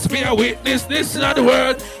 First me a witness, this is not the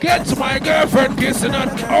world. Catch my girlfriend kissing on.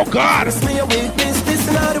 Oh God. First me a witness, this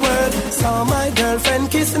is not the world. Saw my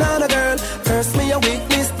girlfriend kissing on a girl. First me a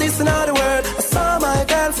witness, this is not the world. I saw my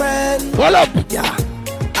girlfriend. What up? Yeah.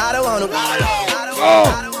 I don't wanna.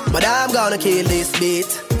 But I'm gonna kill this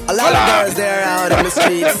beat. A lot of girls there out on the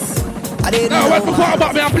streets. I didn't know. Now, before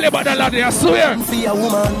about me, I play about that lad, I swear. See a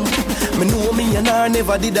woman. Me know me and her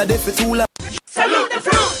never did a deaf too long. Salute the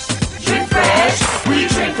fruit. Drink fresh. We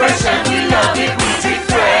drink fresh and we love it. We drink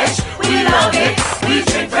fresh. We love it. We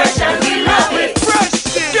drink fresh and we love it. Fresh.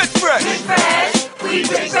 Get fresh. Drink fresh. We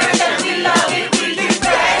drink fresh and we love it. We drink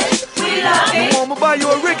fresh. We love it. I'ma buy you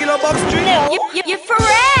a regular box drink. You're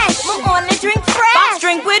fresh. We only drink fresh. Box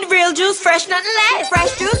drink with real juice, fresh, nothing less.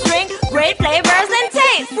 Fresh juice drink, great flavors and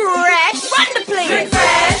taste. Fresh. Run the place. Drink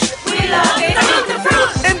fresh. We love it. Salute the fruit.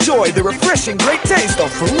 Enjoy the refreshing great taste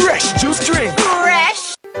of fresh juice drink.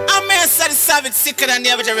 Fresh. I'm Master the Savage, sicker than the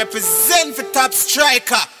average. I represent for Top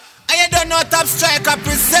Striker. And you don't know Top Striker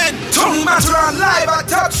present. Tongue Matter on live at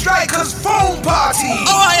Top Striker's phone party.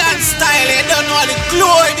 Hawaiian style, you don't know the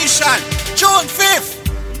Glow Edition. June 5th.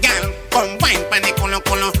 Gang, come wine, panic, colo.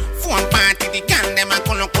 Phone party, the gang, them a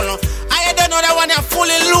colo. And you don't know that one, a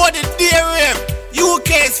fully loaded D-Rave.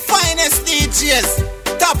 UK's finest DJs.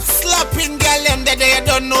 Top slapping girl them that you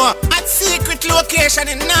don't know. At secret location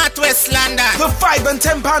in Northwest London. The £5 and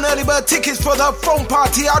 £10 early bird tickets for the phone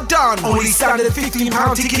party are done. Only standard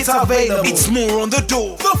 £15 tickets are available. It's more on the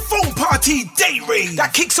door. The phone party day rate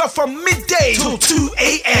that kicks off from midday till 2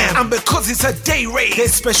 a.m. And because it's a day rate,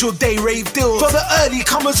 there's special day rave deals for the early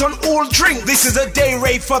comers on all drinks. This is a day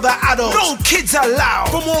rate for the adults. No kids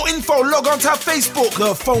allowed. For more info, log on to Facebook,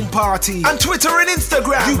 The Phone Party, and Twitter and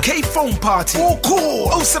Instagram, UK Phone Party. Or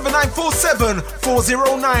call 07947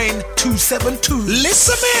 409 272.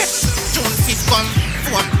 Listen me. June 5th come,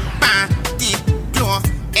 phone party, Glow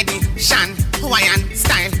Edition, Hawaiian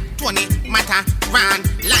style, 20 Matter Run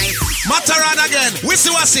life. Matter Run again. We see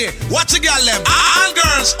what say. Watch the girl them. All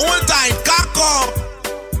girls, all time, kako.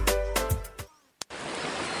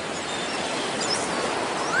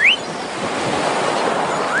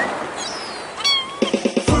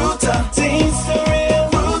 Fruta, taste the real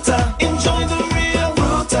Fruta. Enjoy the real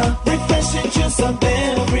Fruta. Refreshing juice of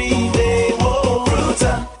every day. Whoa,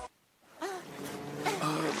 Fruta.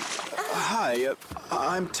 Hi,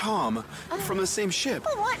 I'm Tom, from the same ship.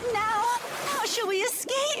 What now? How shall we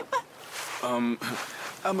escape? I'm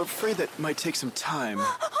afraid that might take some time.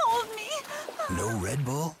 Hold me. No Red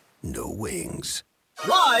Bull, no wings.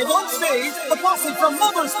 Live on stage, a posse from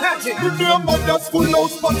Mother's Pageant. Remember that's full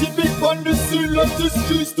house party, big on the seal of the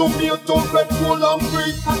streets, tomato, Red Bull and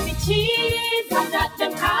green. Party cheese, and that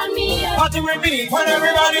them call me up. Party with me, when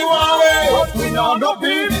everybody want it. We know no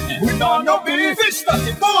beef, we know no beef. Fish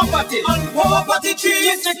party, power party, and power party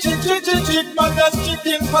cheese. Chick, mother's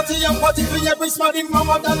chicken party, and party for every smarting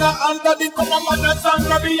mama, dana, and daddy, come on, mother's and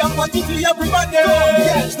grabby, and party for everybody.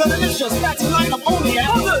 Yes, the delicious party lineup only at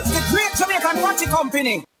Others, the great Jamaican party company.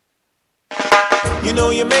 You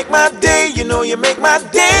know you make my day, you know you make my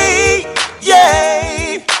day,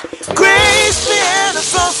 yay! Crispy and a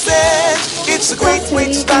sausage, it's a great way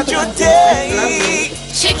to start your day.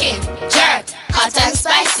 Chicken, jerk, hot and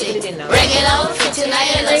spicy. Regular, fitting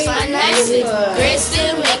I love fun nicely. Great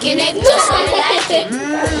still making it just when you like it.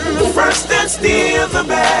 The first and still the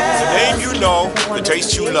best. The name you know, the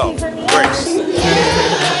taste you love. Grace.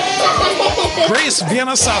 Grace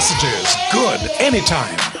Vienna sausages, good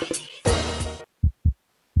anytime.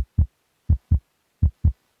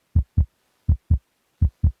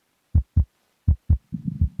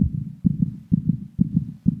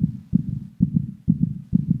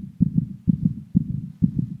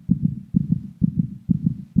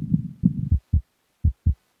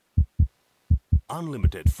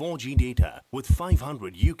 unlimited 4G data with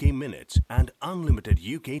 500 UK minutes and unlimited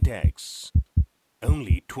UK texts.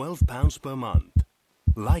 Only £12 per month.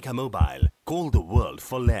 Like a mobile, call the world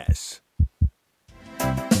for less.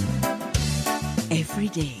 Every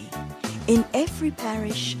day, in every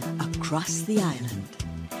parish across the island,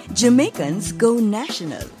 Jamaicans go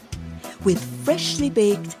national with freshly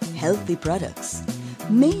baked, healthy products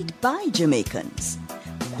made by Jamaicans.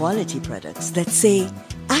 Quality products that say,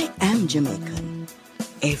 I am Jamaican.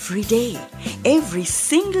 Every day, every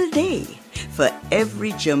single day, for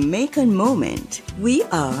every Jamaican moment, we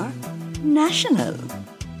are national.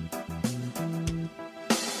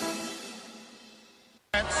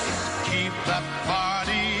 Keep the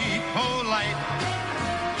party polite.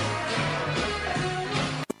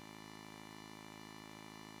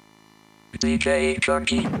 DJ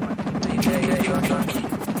Junkie. DJ Junkie.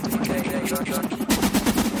 DJ Junkie.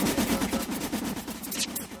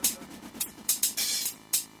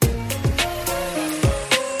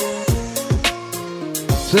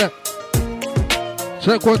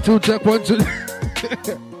 Check 1 2, check 1 2.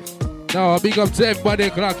 Now, big up to everybody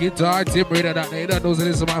clock into our team radio that they don't know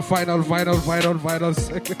this is my final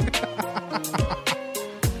second.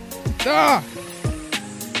 Nah!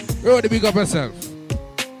 Really big up yourself.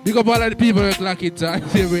 Big up all of the people who clock into our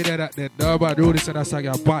team radio that they know about do this and that song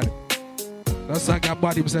your body. That song your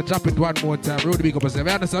body, we say drop it one more time. Really big up yourself.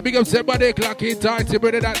 You understand? Big up to everybody clock into our team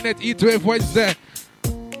radio that net Heatwave Wednesday.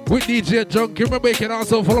 With DJ Junkie. Remember, you can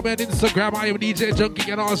also follow me on Instagram. I am DJ Junkie. You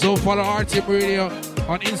can also follow our team radio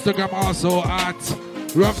on Instagram, also at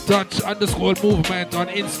roughTouch_movement on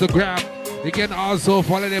Instagram. You can also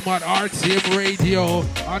follow them on RTM Radio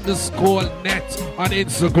 _net on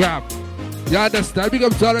Instagram. You understand? Big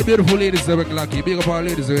up to all the beautiful ladies that are lucky. Big up all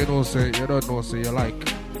ladies that you know, say you don't know, say you like.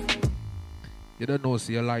 You don't know,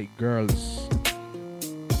 say you like girls.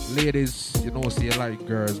 Ladies, you know, say you like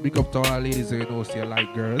girls. Big up to all ladies that you know, say you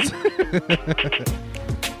like girls.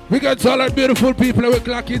 We got to all the beautiful people that we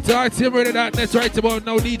clock into RTM Radio .net right about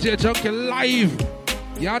now. DJ Junkie live.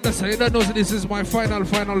 You understand? You don't know, so this is my final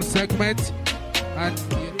segment. And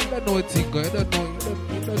you don't know a tinker. You don't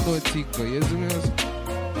know a tinker. You see me?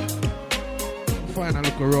 Final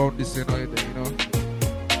look around this, you know.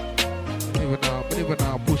 Even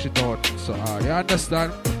now, push it out. So, you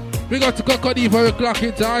understand? We got to go deeper. We clock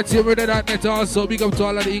into RTM Radio .net also. Big up to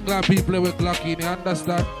all of the England people that we clock in. You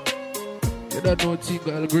understand? You don't know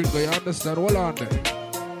Tingo El Gringo, you understand? Hold on there.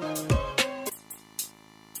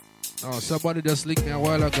 Oh, somebody just linked me a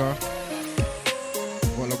while ago.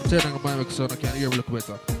 Well, I'm turning my mic so I can hear me look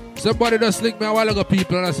better. Somebody just linked me a while ago,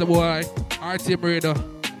 people, and I said, boy, RTM Radio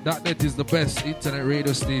 .net is the best internet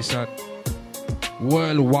radio station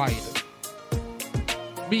worldwide.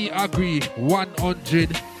 Me agree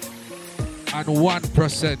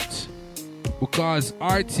 101%. Because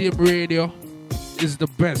RTM Radio is the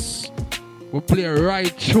best. We play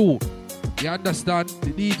right through. You understand?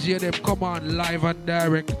 The DJ them come on live and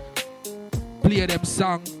direct. Play them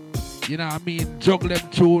song. You know what I mean? Juggle them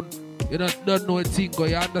tune. You don't know a thing.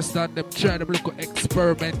 You understand? Them try them look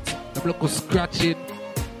experiment. Them look scratching.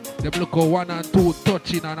 Them look 1 and 2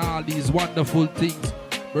 touching and all these wonderful things.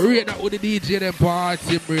 But rate that with the DJ them for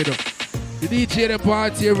RTM Radio. The DJ them for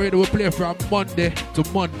RTM Radio will play from Monday to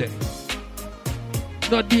Monday.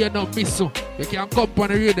 No day, no miss. You can come on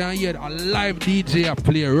the radio and hear a live DJ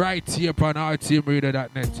play right here on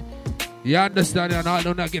RTMRadio.net. You understand? And all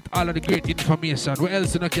don't get all of the great information. Where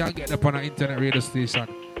else you can get up on an internet radio station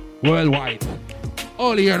worldwide?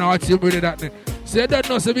 All here on RTMRadio.net. So you don't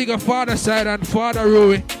know, so big up Father Side and Father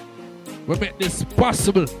Rui. We make this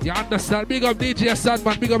possible. You understand? Big up DJ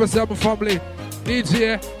Sandman, big up yourself, my family.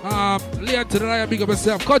 DJ Leon to the Lion, big up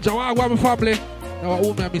yourself. Kojo, my family. Now,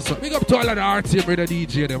 big up to all of the RTM Radio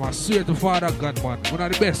DJ, them. I swear to Father God, man. One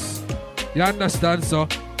of the best. You understand? So,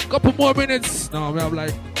 couple more minutes. Now, we have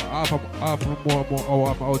like half more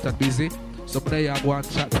hour. I'm out and busy. Someday I go and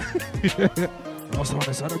chat. Also, on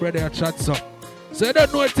the son of brother, I chat. So, you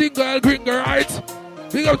don't know a thing, girl, gringo, right?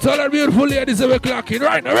 Big up to all the beautiful ladies that we're clocking.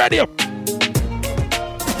 Right, now, ready up.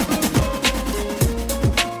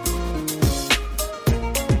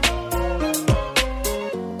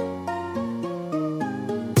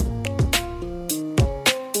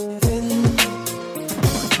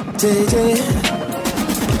 JJ,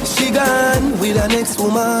 she gone with her next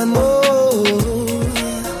woman.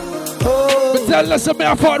 But tell us something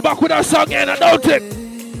I fall back with her song and I don't it.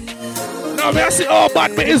 Now me I see all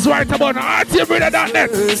bad me is right about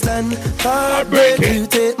RTMRadio.net. Heartbreaking. You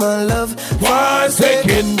take my love for a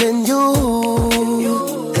second, and then you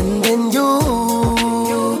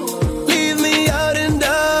leave me out in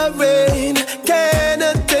the rain.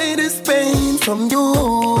 Cannot take this pain. from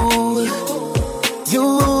you.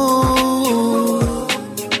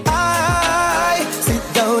 I sit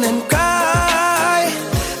down and cry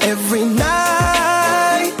every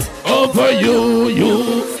night over you.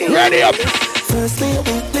 Ready up. First me a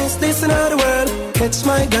witness this in the world. Catch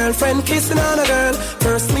my girlfriend kissing on a girl.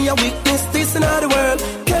 First me a witness this in the world.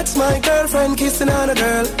 Catch my girlfriend kissing on a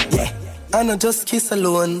girl. Yeah, and I just kiss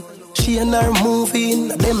alone. She and her moving,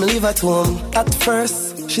 them live at home. At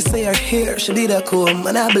first, she say her hair, she did a comb.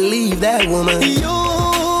 And I believe that woman. You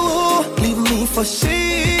leave me for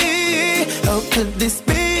she. How could this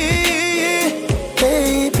be?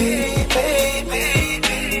 Baby,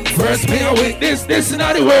 baby. First me a witness this in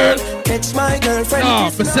the world. Catch my girlfriend. No,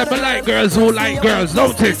 but seven like girls who like girls,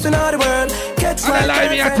 don't it? And I lie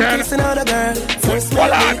me a tell. First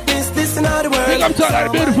hold on. This in the world. Big up to all the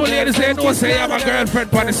beautiful ladies. They know say I have a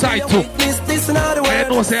girlfriend on the side too. They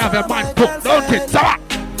know say I have a man too, don't it?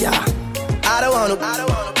 Yeah. I don't wanna,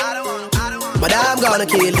 but I'm gonna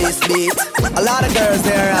kill this beat. A lot of girls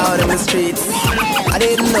there out in the streets. I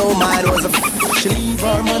didn't know mine was a she leave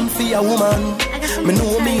her man for a woman. Me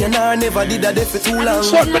know me and her never did that for too long.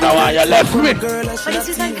 But me know why you left me.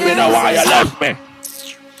 Me know why you left me.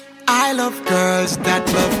 I love girls that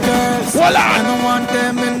love girls. Voila. I don't want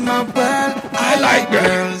them in my world. I like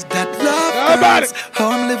girls that love girls. Oh,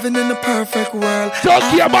 I'm living in the perfect world.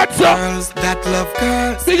 Talk your butt, girls that love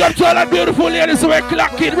girls. Big up to all the beautiful ladies who are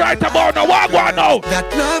clocking right about now. What go on now? That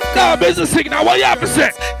love girls. No business signal. What you have to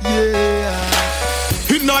say? Yeah.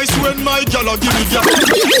 It's nice when my girl give me that.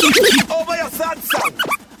 Over your sad song.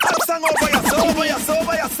 Song over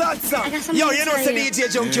your sad song. Yo, you know say DJ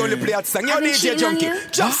Junkie only play that song. Yo, DJ Junkie.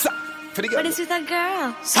 Just for the girl. What is with that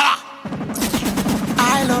girl?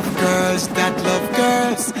 I love girls that love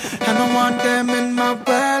girls, and I want them in my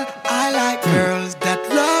world. I like girls that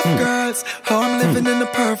love girls. Oh, I'm living in the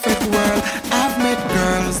perfect world. I've met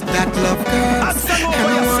girls that love girls, and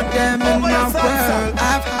I want them in my world.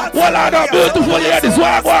 I've had all of the beautiful ladies who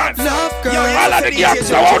are going. Love girls. All of the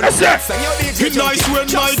girls I want to say. It's nice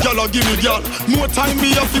when my girl give me girl. More time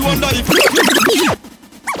me if you wonder if.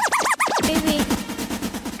 Baby,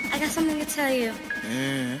 I got something to tell you.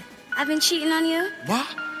 I've been cheating on you. What?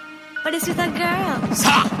 But it's with a girl.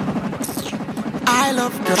 I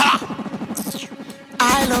love girls.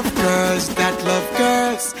 I love girls that love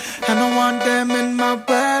girls, and I want them in my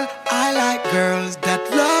world. I like girls that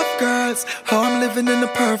love girls. Oh, I'm living in the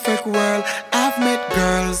perfect world. I've met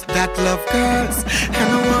girls that love girls,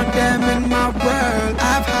 and I want them in my world.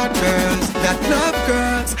 I've had girls that love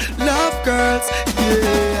girls,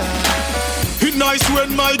 yeah. It's nice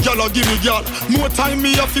when my girl give me girl. More time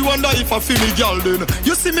me if you wonder if I feel me girl then.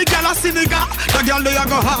 You see me girl a Senegal. The girl they a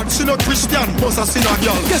go hard. She no Christian, but a sinner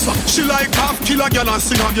girl. Guess what? She like half killer girl and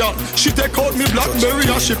singer girl. She take out me Blackberry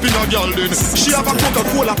and she pin a girl then. She have a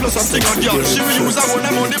Coca-Cola plus a singer girl. She will use her own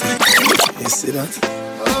money. You see that?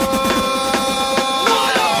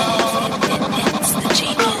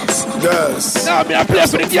 Girls. Now me a play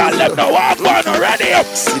for the girl left now. Walk on already up.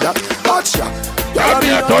 See that? Gotcha. I'll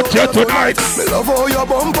be a touch you tonight. Me love how your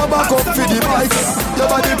bumper back up for the bike. Your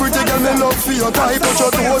body pretty girl, me love for your type. Put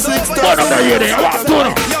your toe 6 Turn up the radio, I want to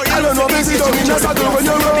know. I don't know, busy down in a circle when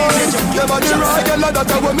you run. Your body right, girl,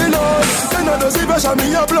 that's what me love. And I don't see pressure,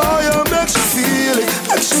 me apply and make she feel it,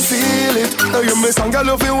 make she feel it. Now you miss and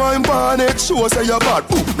girl, if you wine pan it, she will say you're bad,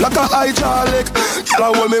 like a hydraulic.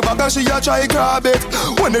 Girl, I hold me back and she a try grab it.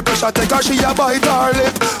 When the pressure take her, she a bite her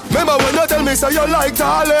lip. Remember when you tell me say you like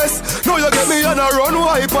tallest. Now you get me on a run,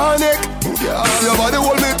 why panic? Yeah, your body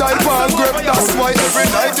hold me tight and grip. That's why every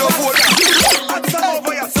night you hold.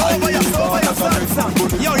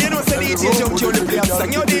 Yo, you know say DJ Junkie only play a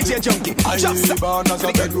song. Yo, DJ Junkie. I born as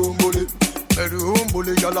a bedroom bully. Bedroom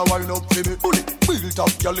bully, y'all a wind up for me. Bully, built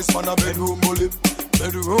up, y'all is man a bedroom bully.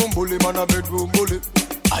 Bedroom bully, man a bedroom bully.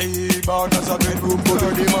 I born as a bedroom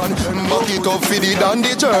bully, man. Back it up for the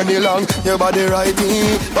dandy journey long. Your body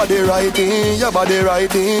righting, your body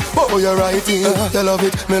righting. Oh, you're righting. You love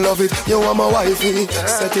it, me love it. You want my wifey.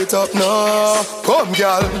 Set it up now. Come,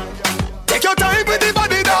 girl. Take your time with the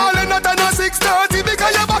body, darling. Not on a 6:30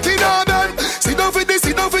 because you're back in our bed. Sit down for this,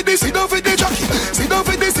 sit down for this, sit down for the jockey. Sit down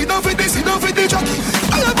for this, sit down for this, sit down for the jockey.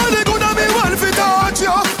 Your body good and me want to touch you.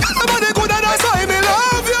 Your body good and that's why me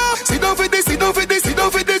love you. Sit down for this, sit down for this, sit down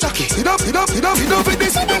for the jockey. Sit down, sit down, sit down, sit down for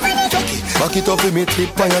this, sit down for the jockey. Back it up with me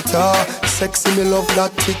tip on your tar. Sexy me love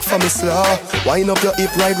that tick for me slaw. Wind up your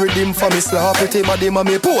hip, ride rhythm for me slaw. Pretty body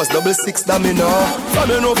mommy pose, 6 that me now. For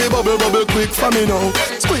me know fi bubble bubble quick for me now.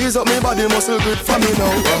 Squeeze up me body muscle grip for me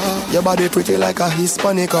now. Your body pretty like a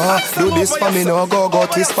Hispanic. Do this for me now, go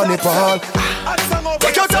twist for me pal.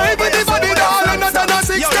 Take your time with the body, darling. Not on a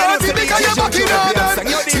 6:30 because you're back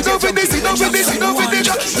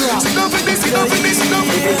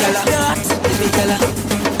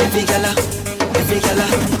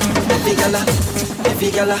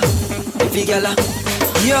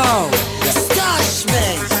Yo, stash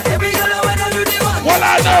man. Every girl I wanna do the one. Well,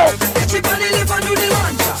 I know. Every body live and do the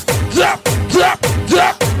one. Drop.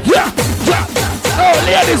 Oh,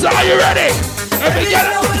 ladies, are you ready? Every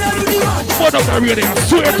girl. One of them ready. I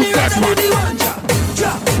swear to God, man.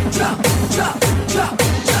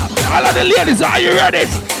 All of the ladies, are you ready?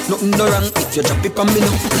 Nothing no wrong if you drop it on me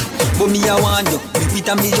now. But me I want you, beat it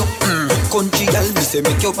and me you. Country girl, me say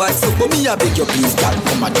make your bad so. But me I beg you please, girl,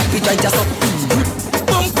 come and drop it right just up.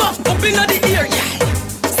 Bump up inna the ear, yeah.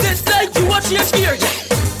 Set like you watch your gear, yeah.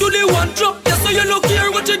 Do the one drop, just so you look here.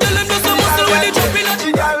 What you tell them, no some muscle when they jump inna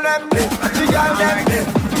the girl them,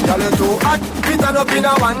 girl you too hot, fit and up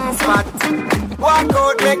inna one spot. Walk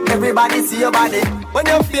out, make everybody see your body. When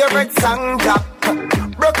your favorite song drop.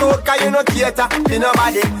 Broke out cause you no cater to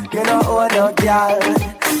nobody. You no own no girl,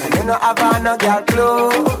 and you no have no girl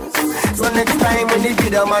clothes. So next time when the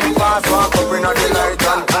video man pass, walk up in the light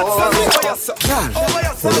and pose.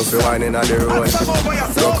 Pull up your wine in the road.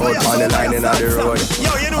 Broke out on the line in the road.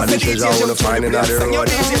 And this is how we find in the road.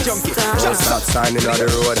 Don't stop signing on the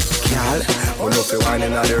road. Pull up your wine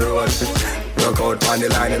in the road. Broke out on the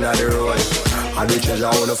line in the road. And this is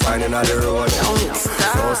how we find in the road.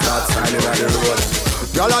 Don't stop signing on the road.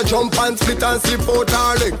 Y'all a jump and split and slip out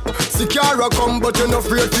her leg. Secure come but you no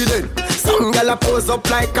afraid to dead. Some y'all a pose up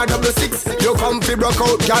like a 6. You come fi broke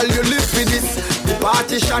out, y'all you live for this. The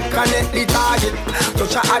party shot connect the target.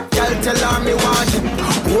 Touch a hot y'all tell her me want it.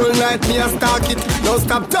 Whole night me a stalk it. Now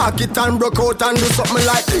stop talk it and broke out and do something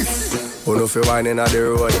like this. Who know fi whining on the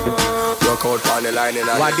road. Broke out on the line in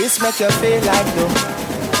the. What this make you feel like though?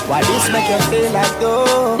 What this make you feel like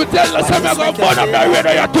though? Me tell us I'm gonna burn up the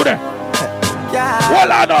radio today. Well,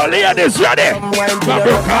 I know, ladies ready.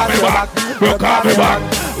 Broke off me back.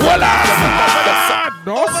 Well,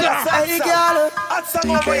 no, sir.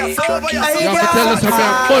 You have to tell us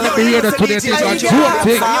about burn up the radio today. It's a joke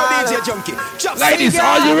thing. Ladies,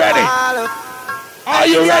 are you ready? Are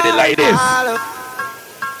you ready, ladies?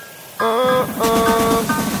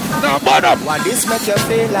 Now, burn up. What this make you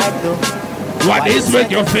feel like though? What this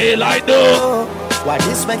make you feel like though? What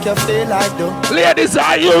this make you feel like though? Ladies,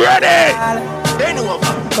 are you ready?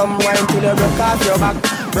 Come wine till you broke off your back.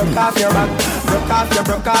 Broke off your back. Broke off your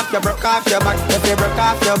back. If you broke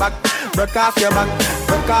off your back. Broke off your back.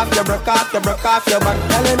 Broke off your back.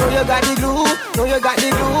 Girl, you know you got the glue. Know you got the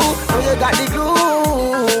glue.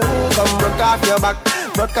 Come broke off your back.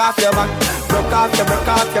 Broke off your back. Broke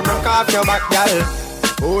off your back, girl.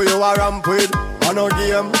 Who you are ramp with? On no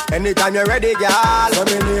game. Anytime you're ready, girl. Let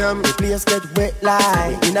me name. The place get wet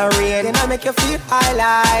like in a rain, and I make you feel high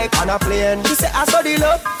like on a plane. She say I saw the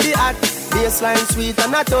love, the hot baseline sweet,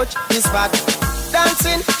 and I touch the spot.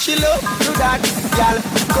 Dancing, she love do that, girl.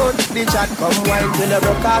 Go the chat, come wine till you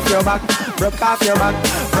broke off your back, broke off your back,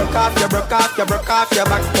 broke off your back.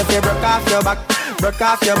 If you broke off your back, broke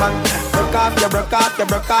off your back,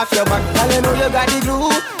 broke off your back. Girl, you know you got the glue,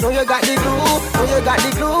 know you got the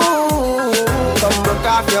glue. Come broke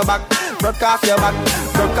off your back, broke off your back,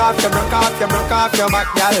 broke off your back,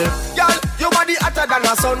 girl. Girl, your body hotter than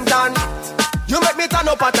a suntan. You make me turn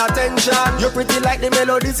up at attention. You pretty like the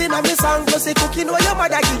melodies in a me song. Plus the cooking where your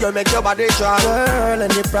mother give you make your body strong. Girl,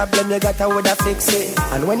 any problem you got I woulda fix it.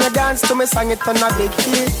 And when you dance to me song it on a big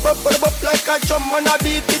hit. Bop like a drum on a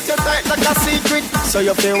beat. It you tight like a secret. So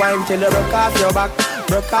you feel wine till you broke off your back.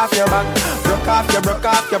 Broke off your back. Broke off your back.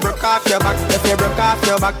 If you broke off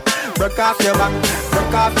your back. Broke off your back.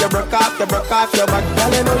 Broke off your back.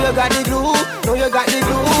 Girl, you know you got the glue. Know you got the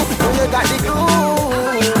glue.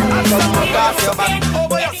 Come broke off your back.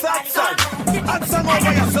 Over your socks, son. Hot song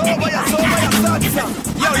over your socks, son.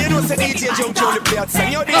 Yo, you know say DJ Jump only play hot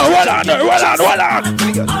song. Yo, DJ hold on.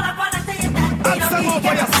 Hot song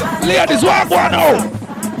over your socks. Ladies, walk one now.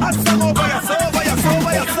 Hot song over your socks.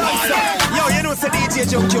 Yo, you know say DJ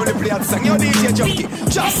Jump only play hot song. Yo, DJ Jump,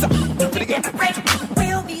 just for the game.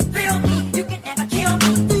 Thrill me, you can never kill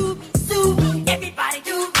me. Sue me, everybody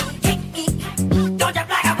do me, hate me. Don't just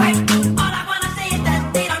black and white. All I wanna say is that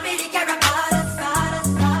they don't really care about us.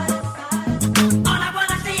 All I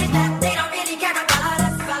wanna say is that they don't really care about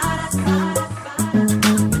us.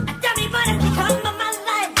 Tell me what has become of my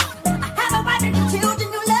life. I have a wife and children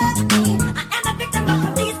who love me. I am a victim of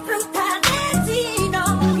police brutality. No,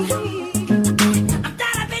 I'm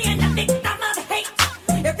tired of being a victim of hate.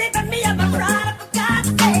 You're ripping me of my pride.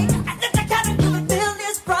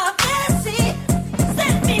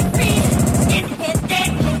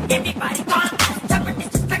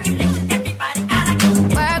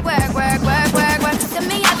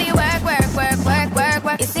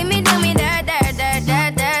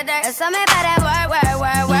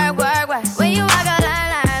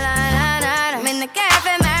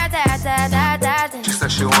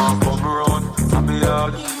 she want come around. I'm me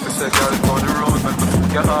hard. Me say girl turn around, make me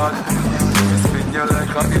fuck your hard. Me spin you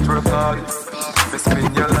like a hit record. Me spin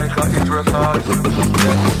you like a hit record.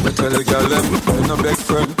 Yeah, me tell the girl them I'm no best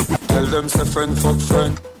friend. Tell them say friend fuck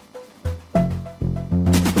friend.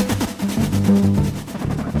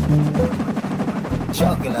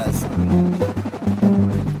 Chocolates.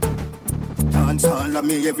 Dance all of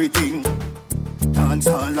me everything. Dance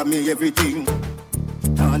all of me everything.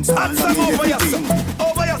 Dance all of me everything.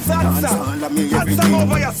 Over your salsa. Dance all of me everything.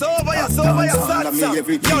 Over your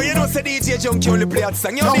salsa. Yo, you know say DJ Junkie only play that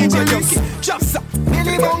song. Yo, DJ Junkie. Drop some.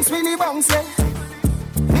 Billy bounce, yeah. Billy bounce, yeah.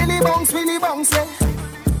 Billy bounce, yeah.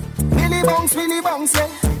 Billy bounce, yeah. Billy bounce, yeah.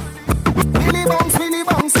 Billy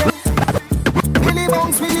bounce, yeah. Billy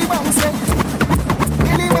bounce, yeah. Billy bounce, yeah.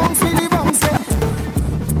 Billy bounce, yeah.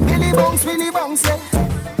 Billy bounce, yeah.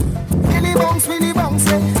 Billy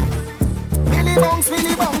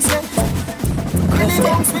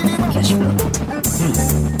bounce,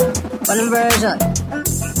 One version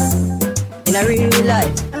in a real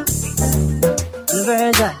life.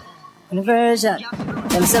 One version.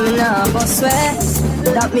 Them say me nah go swear.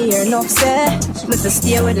 That me hear enough say. Me to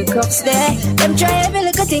stay with the cups there. Them try every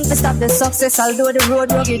little thing to stop the success. Although the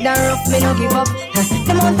road rugged and rough, me no give up.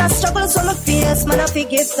 The amount of struggles on my face, man I fi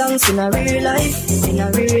give thanks in a real life. In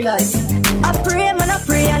a real life. I pray, man I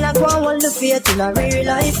pray, and I go and hold the faith in a real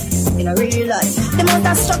life. In a real life. The amount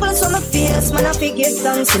of struggles on my face, man I fi give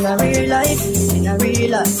thanks in a real life. In a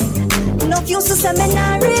real life. Enough used to say me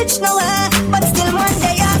nah reach nowhere, but still one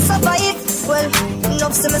day I survive. Well,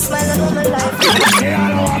 enough to me smile and all my life. Hey, I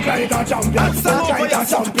don't walk like a champion, walk like a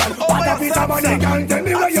champion. What a piece of money can tell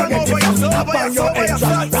me where you get it from. Up on your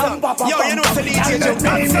entrance, ram pa pa pa. And let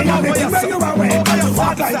me where you are way.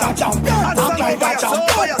 Walk like a champion, walk like a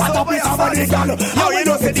champion. What a piece of money can. Yo, you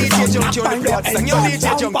know say DJ Junkie only play that song. Yo, DJ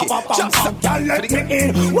Junkie. Can't let me in.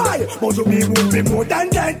 Why? But you be would be more than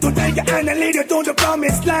dead to take your hand and lead you to the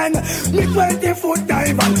promised land. Me 20-foot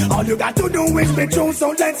diver. All you got to do is be true,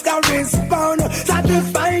 so let's go respond.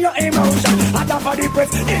 Satisfy your emotion. At for the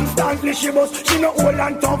press, instantly she bust. She no old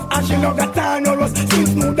and tough, and she no got time no rust. She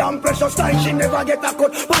smooth and precious like she never get a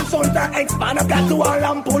cut. One son to expand, I got to all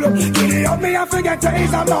and pull up. Giddy up me, I forget to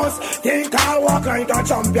is a mouse. Think I'll walk like a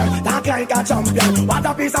champion, talk like a champion. What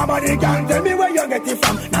a piece of body can tell me where you get it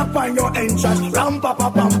from. Knock on your entrance, ram pa pa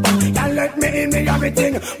pam pam. Can't let me in me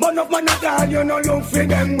everything, but no man at all, you no look for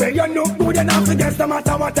them way. You look good enough to guess no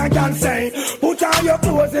matter what I can say. Put on your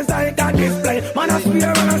clothes inside the display. Man, I swear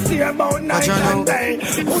and I see about night and day.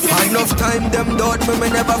 Enough time them doubt me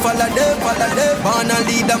never follow them. Born a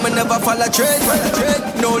leader, me never follow trade.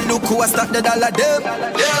 No look who I start the dollar them.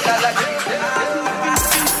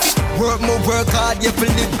 Work hard, you feel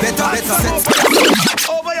it better.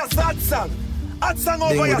 Over your sad song. Hot song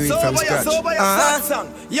over your sad song.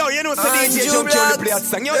 Yo, you know say DJ Junkie only play that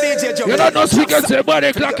song. Yo, DJ Junkie. You don't know speakers say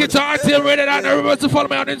body clock it to until ready and remember to follow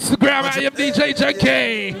me on Instagram. I am DJ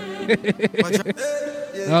Junkie.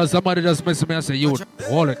 Now somebody just messaged me and say, you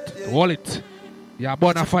hold it. Yeah,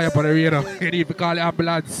 burn a fire for the radio. You need to call the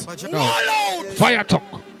ambulance. No. Fire talk.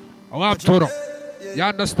 I want to know. You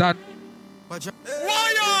understand? Why?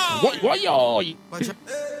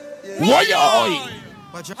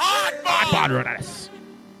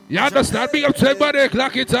 You understand? Big up to everybody.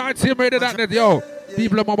 Clock it to team ready that net. Yo,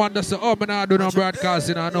 people are wonder say, oh, man, I do no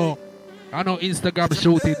broadcasting. I know Instagram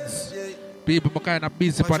shootings. People are kind of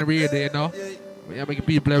busy on the radio, you know. You make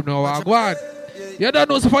people know what I want. You don't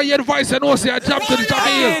know so for your voice and know say I jump to the top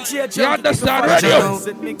here. You understand, radio?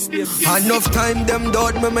 Enough time them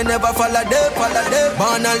doubt me never follow them.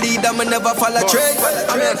 Born a leader, me never follow trade.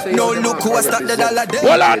 No look who I start the dollar them.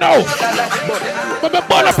 Well, I know. But me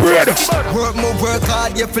born a parade. Work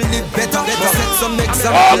hard, you feel it better. Set some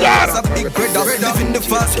examples as a big brother. Living the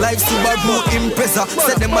fast life, Subaru Impreza.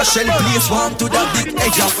 Set them a shell place, warm to the big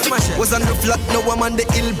edge. Was on the flat, now I'm on the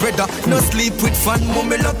ill brother. No sleep with fun,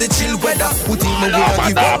 me love the chill weather. Put in my no,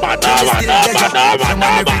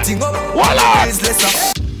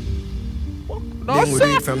 we do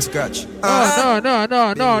it from scratch. No.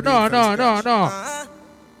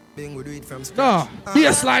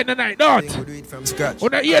 Bassline tonight, don't.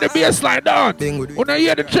 When I hear the bassline, don't. When I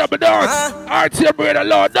hear the treble, don't. RTM brother,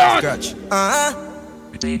 Lord, don't.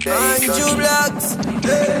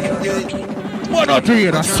 One or three,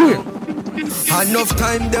 I swear. Enough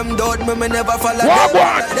time them doubt me never follow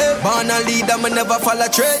them. Born a leader, me never follow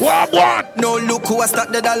trade. No look who I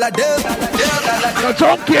start the dollar them. No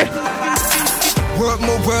junkie.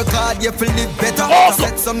 Work hard, you feel it better.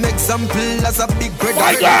 Set some example as a big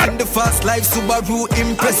brother. In the fast life, Subaru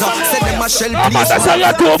Impreza. Set them a shell place.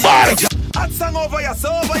 Hot song over your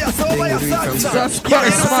soul, over your soul, over your soul. Jesus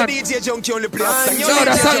Christ, man. DJ Junkie only play hot song. No,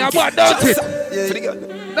 that's how you want, don't it?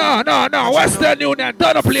 No, Western Union,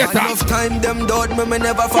 don't up later. Enough time, them doubt me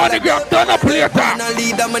never fall. Monogram, don't up later. Man, a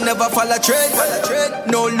leader, me never fall a trade.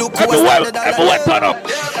 No look everywhere turn up.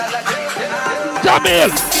 Jamil.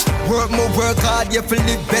 Work hard, you feel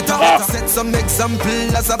live better. Set some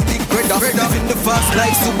example as a big brother. Living the fast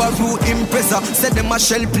like Subaru Impreza. Set them a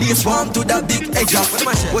shell place warm to the big edge.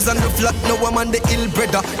 Was on the flat, now I'm on the hill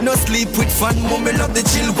brother. No sleep with fun, mommy love the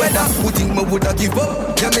chill weather. Who think me woulda give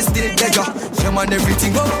up? Yeah, me still there. Yeah, man,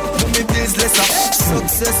 everything up, do me bills lesser.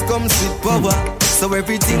 Success comes with power. So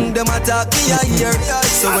everything them attack me a hear.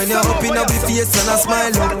 So when you open up the face and I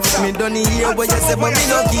smile up, me don't hear what you say, but me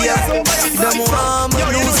no care. Them want me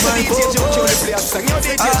lose my focus.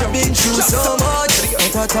 I've been through so much.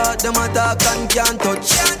 I thought them attack and can't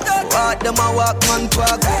touch. But them a walk man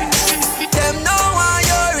park. Them know why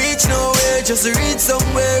you reach nowhere, just reach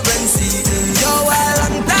somewhere and see. Yo, a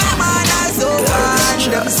long time and I so bad.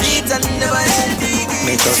 Them sweet and never healthy.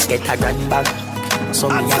 Me just get a grand bag. So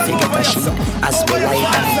me have to get a shit. As we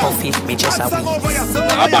light and puff it, me just a wee.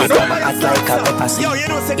 Act like a pepper seed. Yo, you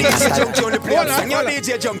know say DJ Junkie only play hot song. Yo,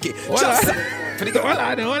 DJ Junkie. Hold on.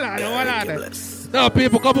 No,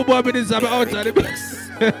 people, couple more minutes, I'm outside the place.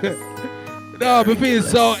 No, me feel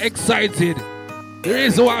so excited. The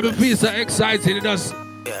reason why I feel so excited is just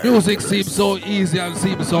music seems so easy and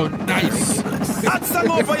seems so nice.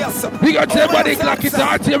 We got everybody clock it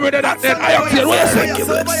out here with that then I up here. What you say?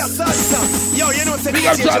 Yo, you know say we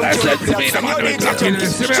got all I said to me, the man with clocking.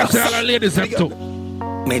 See me say all the ladies them too.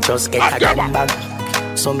 Me just get a grand bag.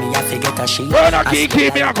 So me have to get a sheet. Burn a key,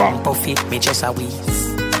 me a go. Puff it, me just a wee.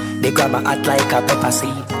 They grab my hat like a pepper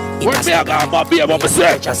seed. When me a go, my beer, what me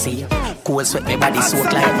say? Cool sweat, me body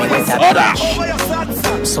soak like me with a beach.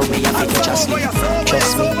 So me have to catch a sleep.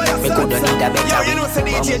 Trust me, me coulda need a better week.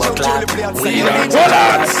 Bumbo clap, we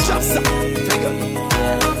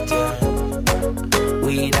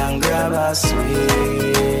done grab a sweet.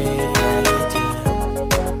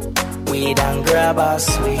 We done grab a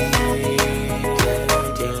sweet.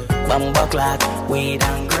 Bumbo clap, we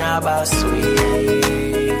done grab a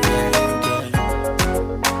sweet.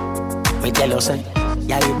 Me tell you, say.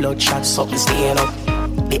 Yeah, the bloodshot something staying up.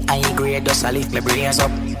 The high grade does a lift my brains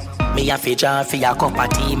up. Me a fi draw fi a cup of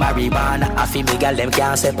tea, marijuana. A fi me girl them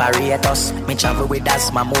can't separate us. Me travel with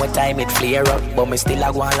asthma more time it flare up. But me still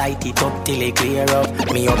a go and light it up till it clear up.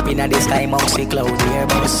 Me up in a this time out see cloud near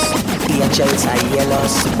bus. The angels are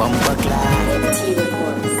yellows, bumper clad.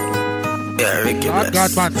 Yeah, ridiculous.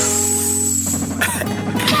 God, man.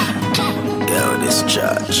 Yo, this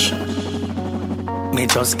church. Me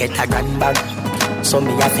just get a grand bag. So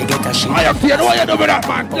me have to get a sheet. I have to know you do with that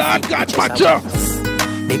man. God, macho.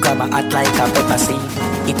 They grab my hat like a pepper seed.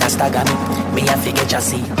 It a stagger me. Me have to get a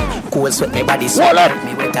seat. Cool sweat me body sweat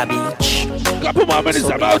me with a beach. Couple more minutes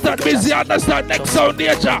about that busy. Understand next sound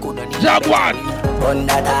nature. Jaguar. Run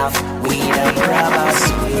that off. We done grab a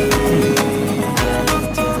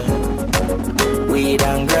sweet. We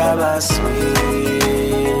done grab a sweet.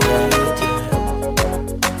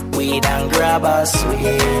 We done grab a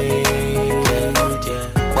sweet.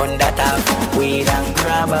 On that up, we done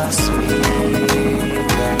grab a sweet.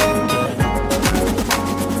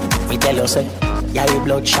 Me tell you, say, yeah, the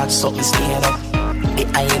bloodshot something staying up. The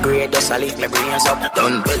high grade does a lift my brains up.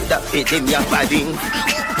 Don't put that fit in your body.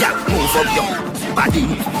 Yeah, move up your body.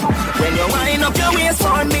 When you wind up your waist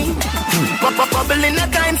for me, bubble in a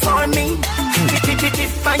time for me.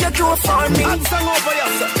 Tip on your throat for me.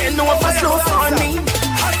 Bend over slow for me.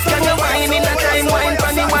 Can you wine in a time, wine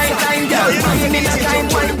for the white line, girl? Wine in a time,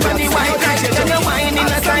 wine for the white line. Can you wine in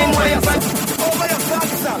a time, wine for over your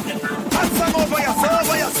salsa? Hot song over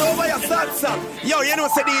your salsa. Yo, you know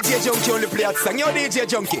say DJ Junkie only play hot song. Yo, DJ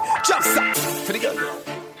Junkie, just for the girl.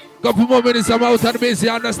 Couple more minutes, I'm out of the base. You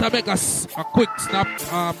understand? Make us a quick snap,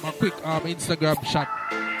 a quick Instagram shot.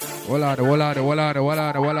 Walla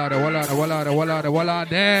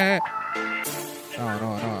there.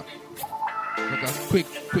 No. Make a quick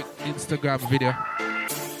Instagram video.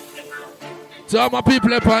 So all my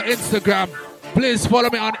people up on Instagram, please follow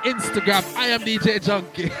me on Instagram. I am DJ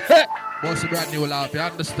Junkie. Most brand new laugh, you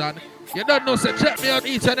understand? You don't know, so check me out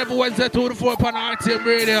each and every Wednesday 2 to 4 on RTM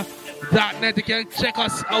Radio.net. You can check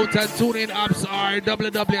us out and tune in apps are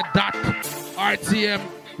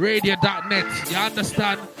www.rtmradio.net. You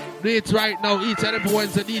understand? Do it right now, each and every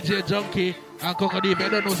Wednesday, DJ Junkie and Coconut. If you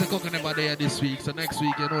don't know, say Coconut never there this week, so next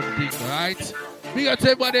week you know the thing, alright? We got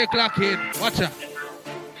everybody clock in. Watch out.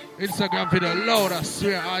 Instagram video loud, I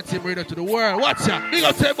swear, RTM Radio to the world. Watch out. We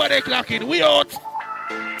got everybody clock in. We out.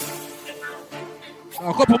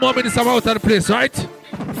 A couple more minutes, I'm out of the place, right?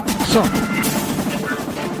 So.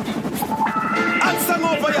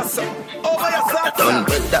 Done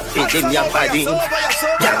with that big in your body.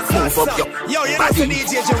 Yeah, move up your body.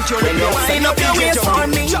 When you wind up your waist for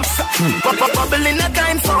me, bubble in a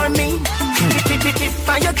time for me. Tip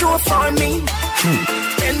on your toe for me.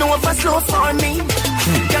 Bend over slow for me.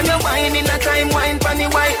 Can you wine in a time, wine pon the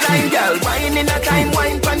white line, girl? Wine in a time,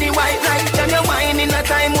 wine pon the white line. Can you wine in a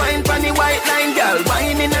time, wine pon the white line, girl?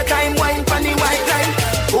 Wine in a time, wine pon the white line.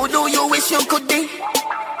 Who do you wish you could be?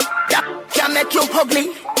 That can make you ugly.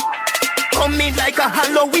 Come in like a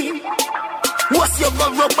Halloween. What's your go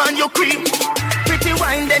rub on your cream? Pretty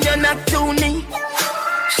wine, then you're not tuning.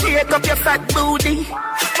 Shake up your fat booty.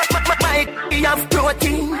 Might have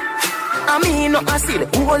protein. I mean, I see the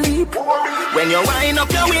whole heap. When you wind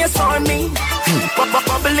up your waist for me,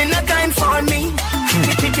 bubble in a time for me.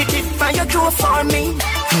 Tip on your toe for me.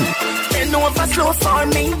 Bend over slow for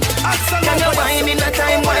me. Can you wine in a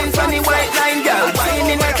time, wine from the white line, girl? Wine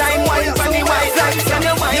in a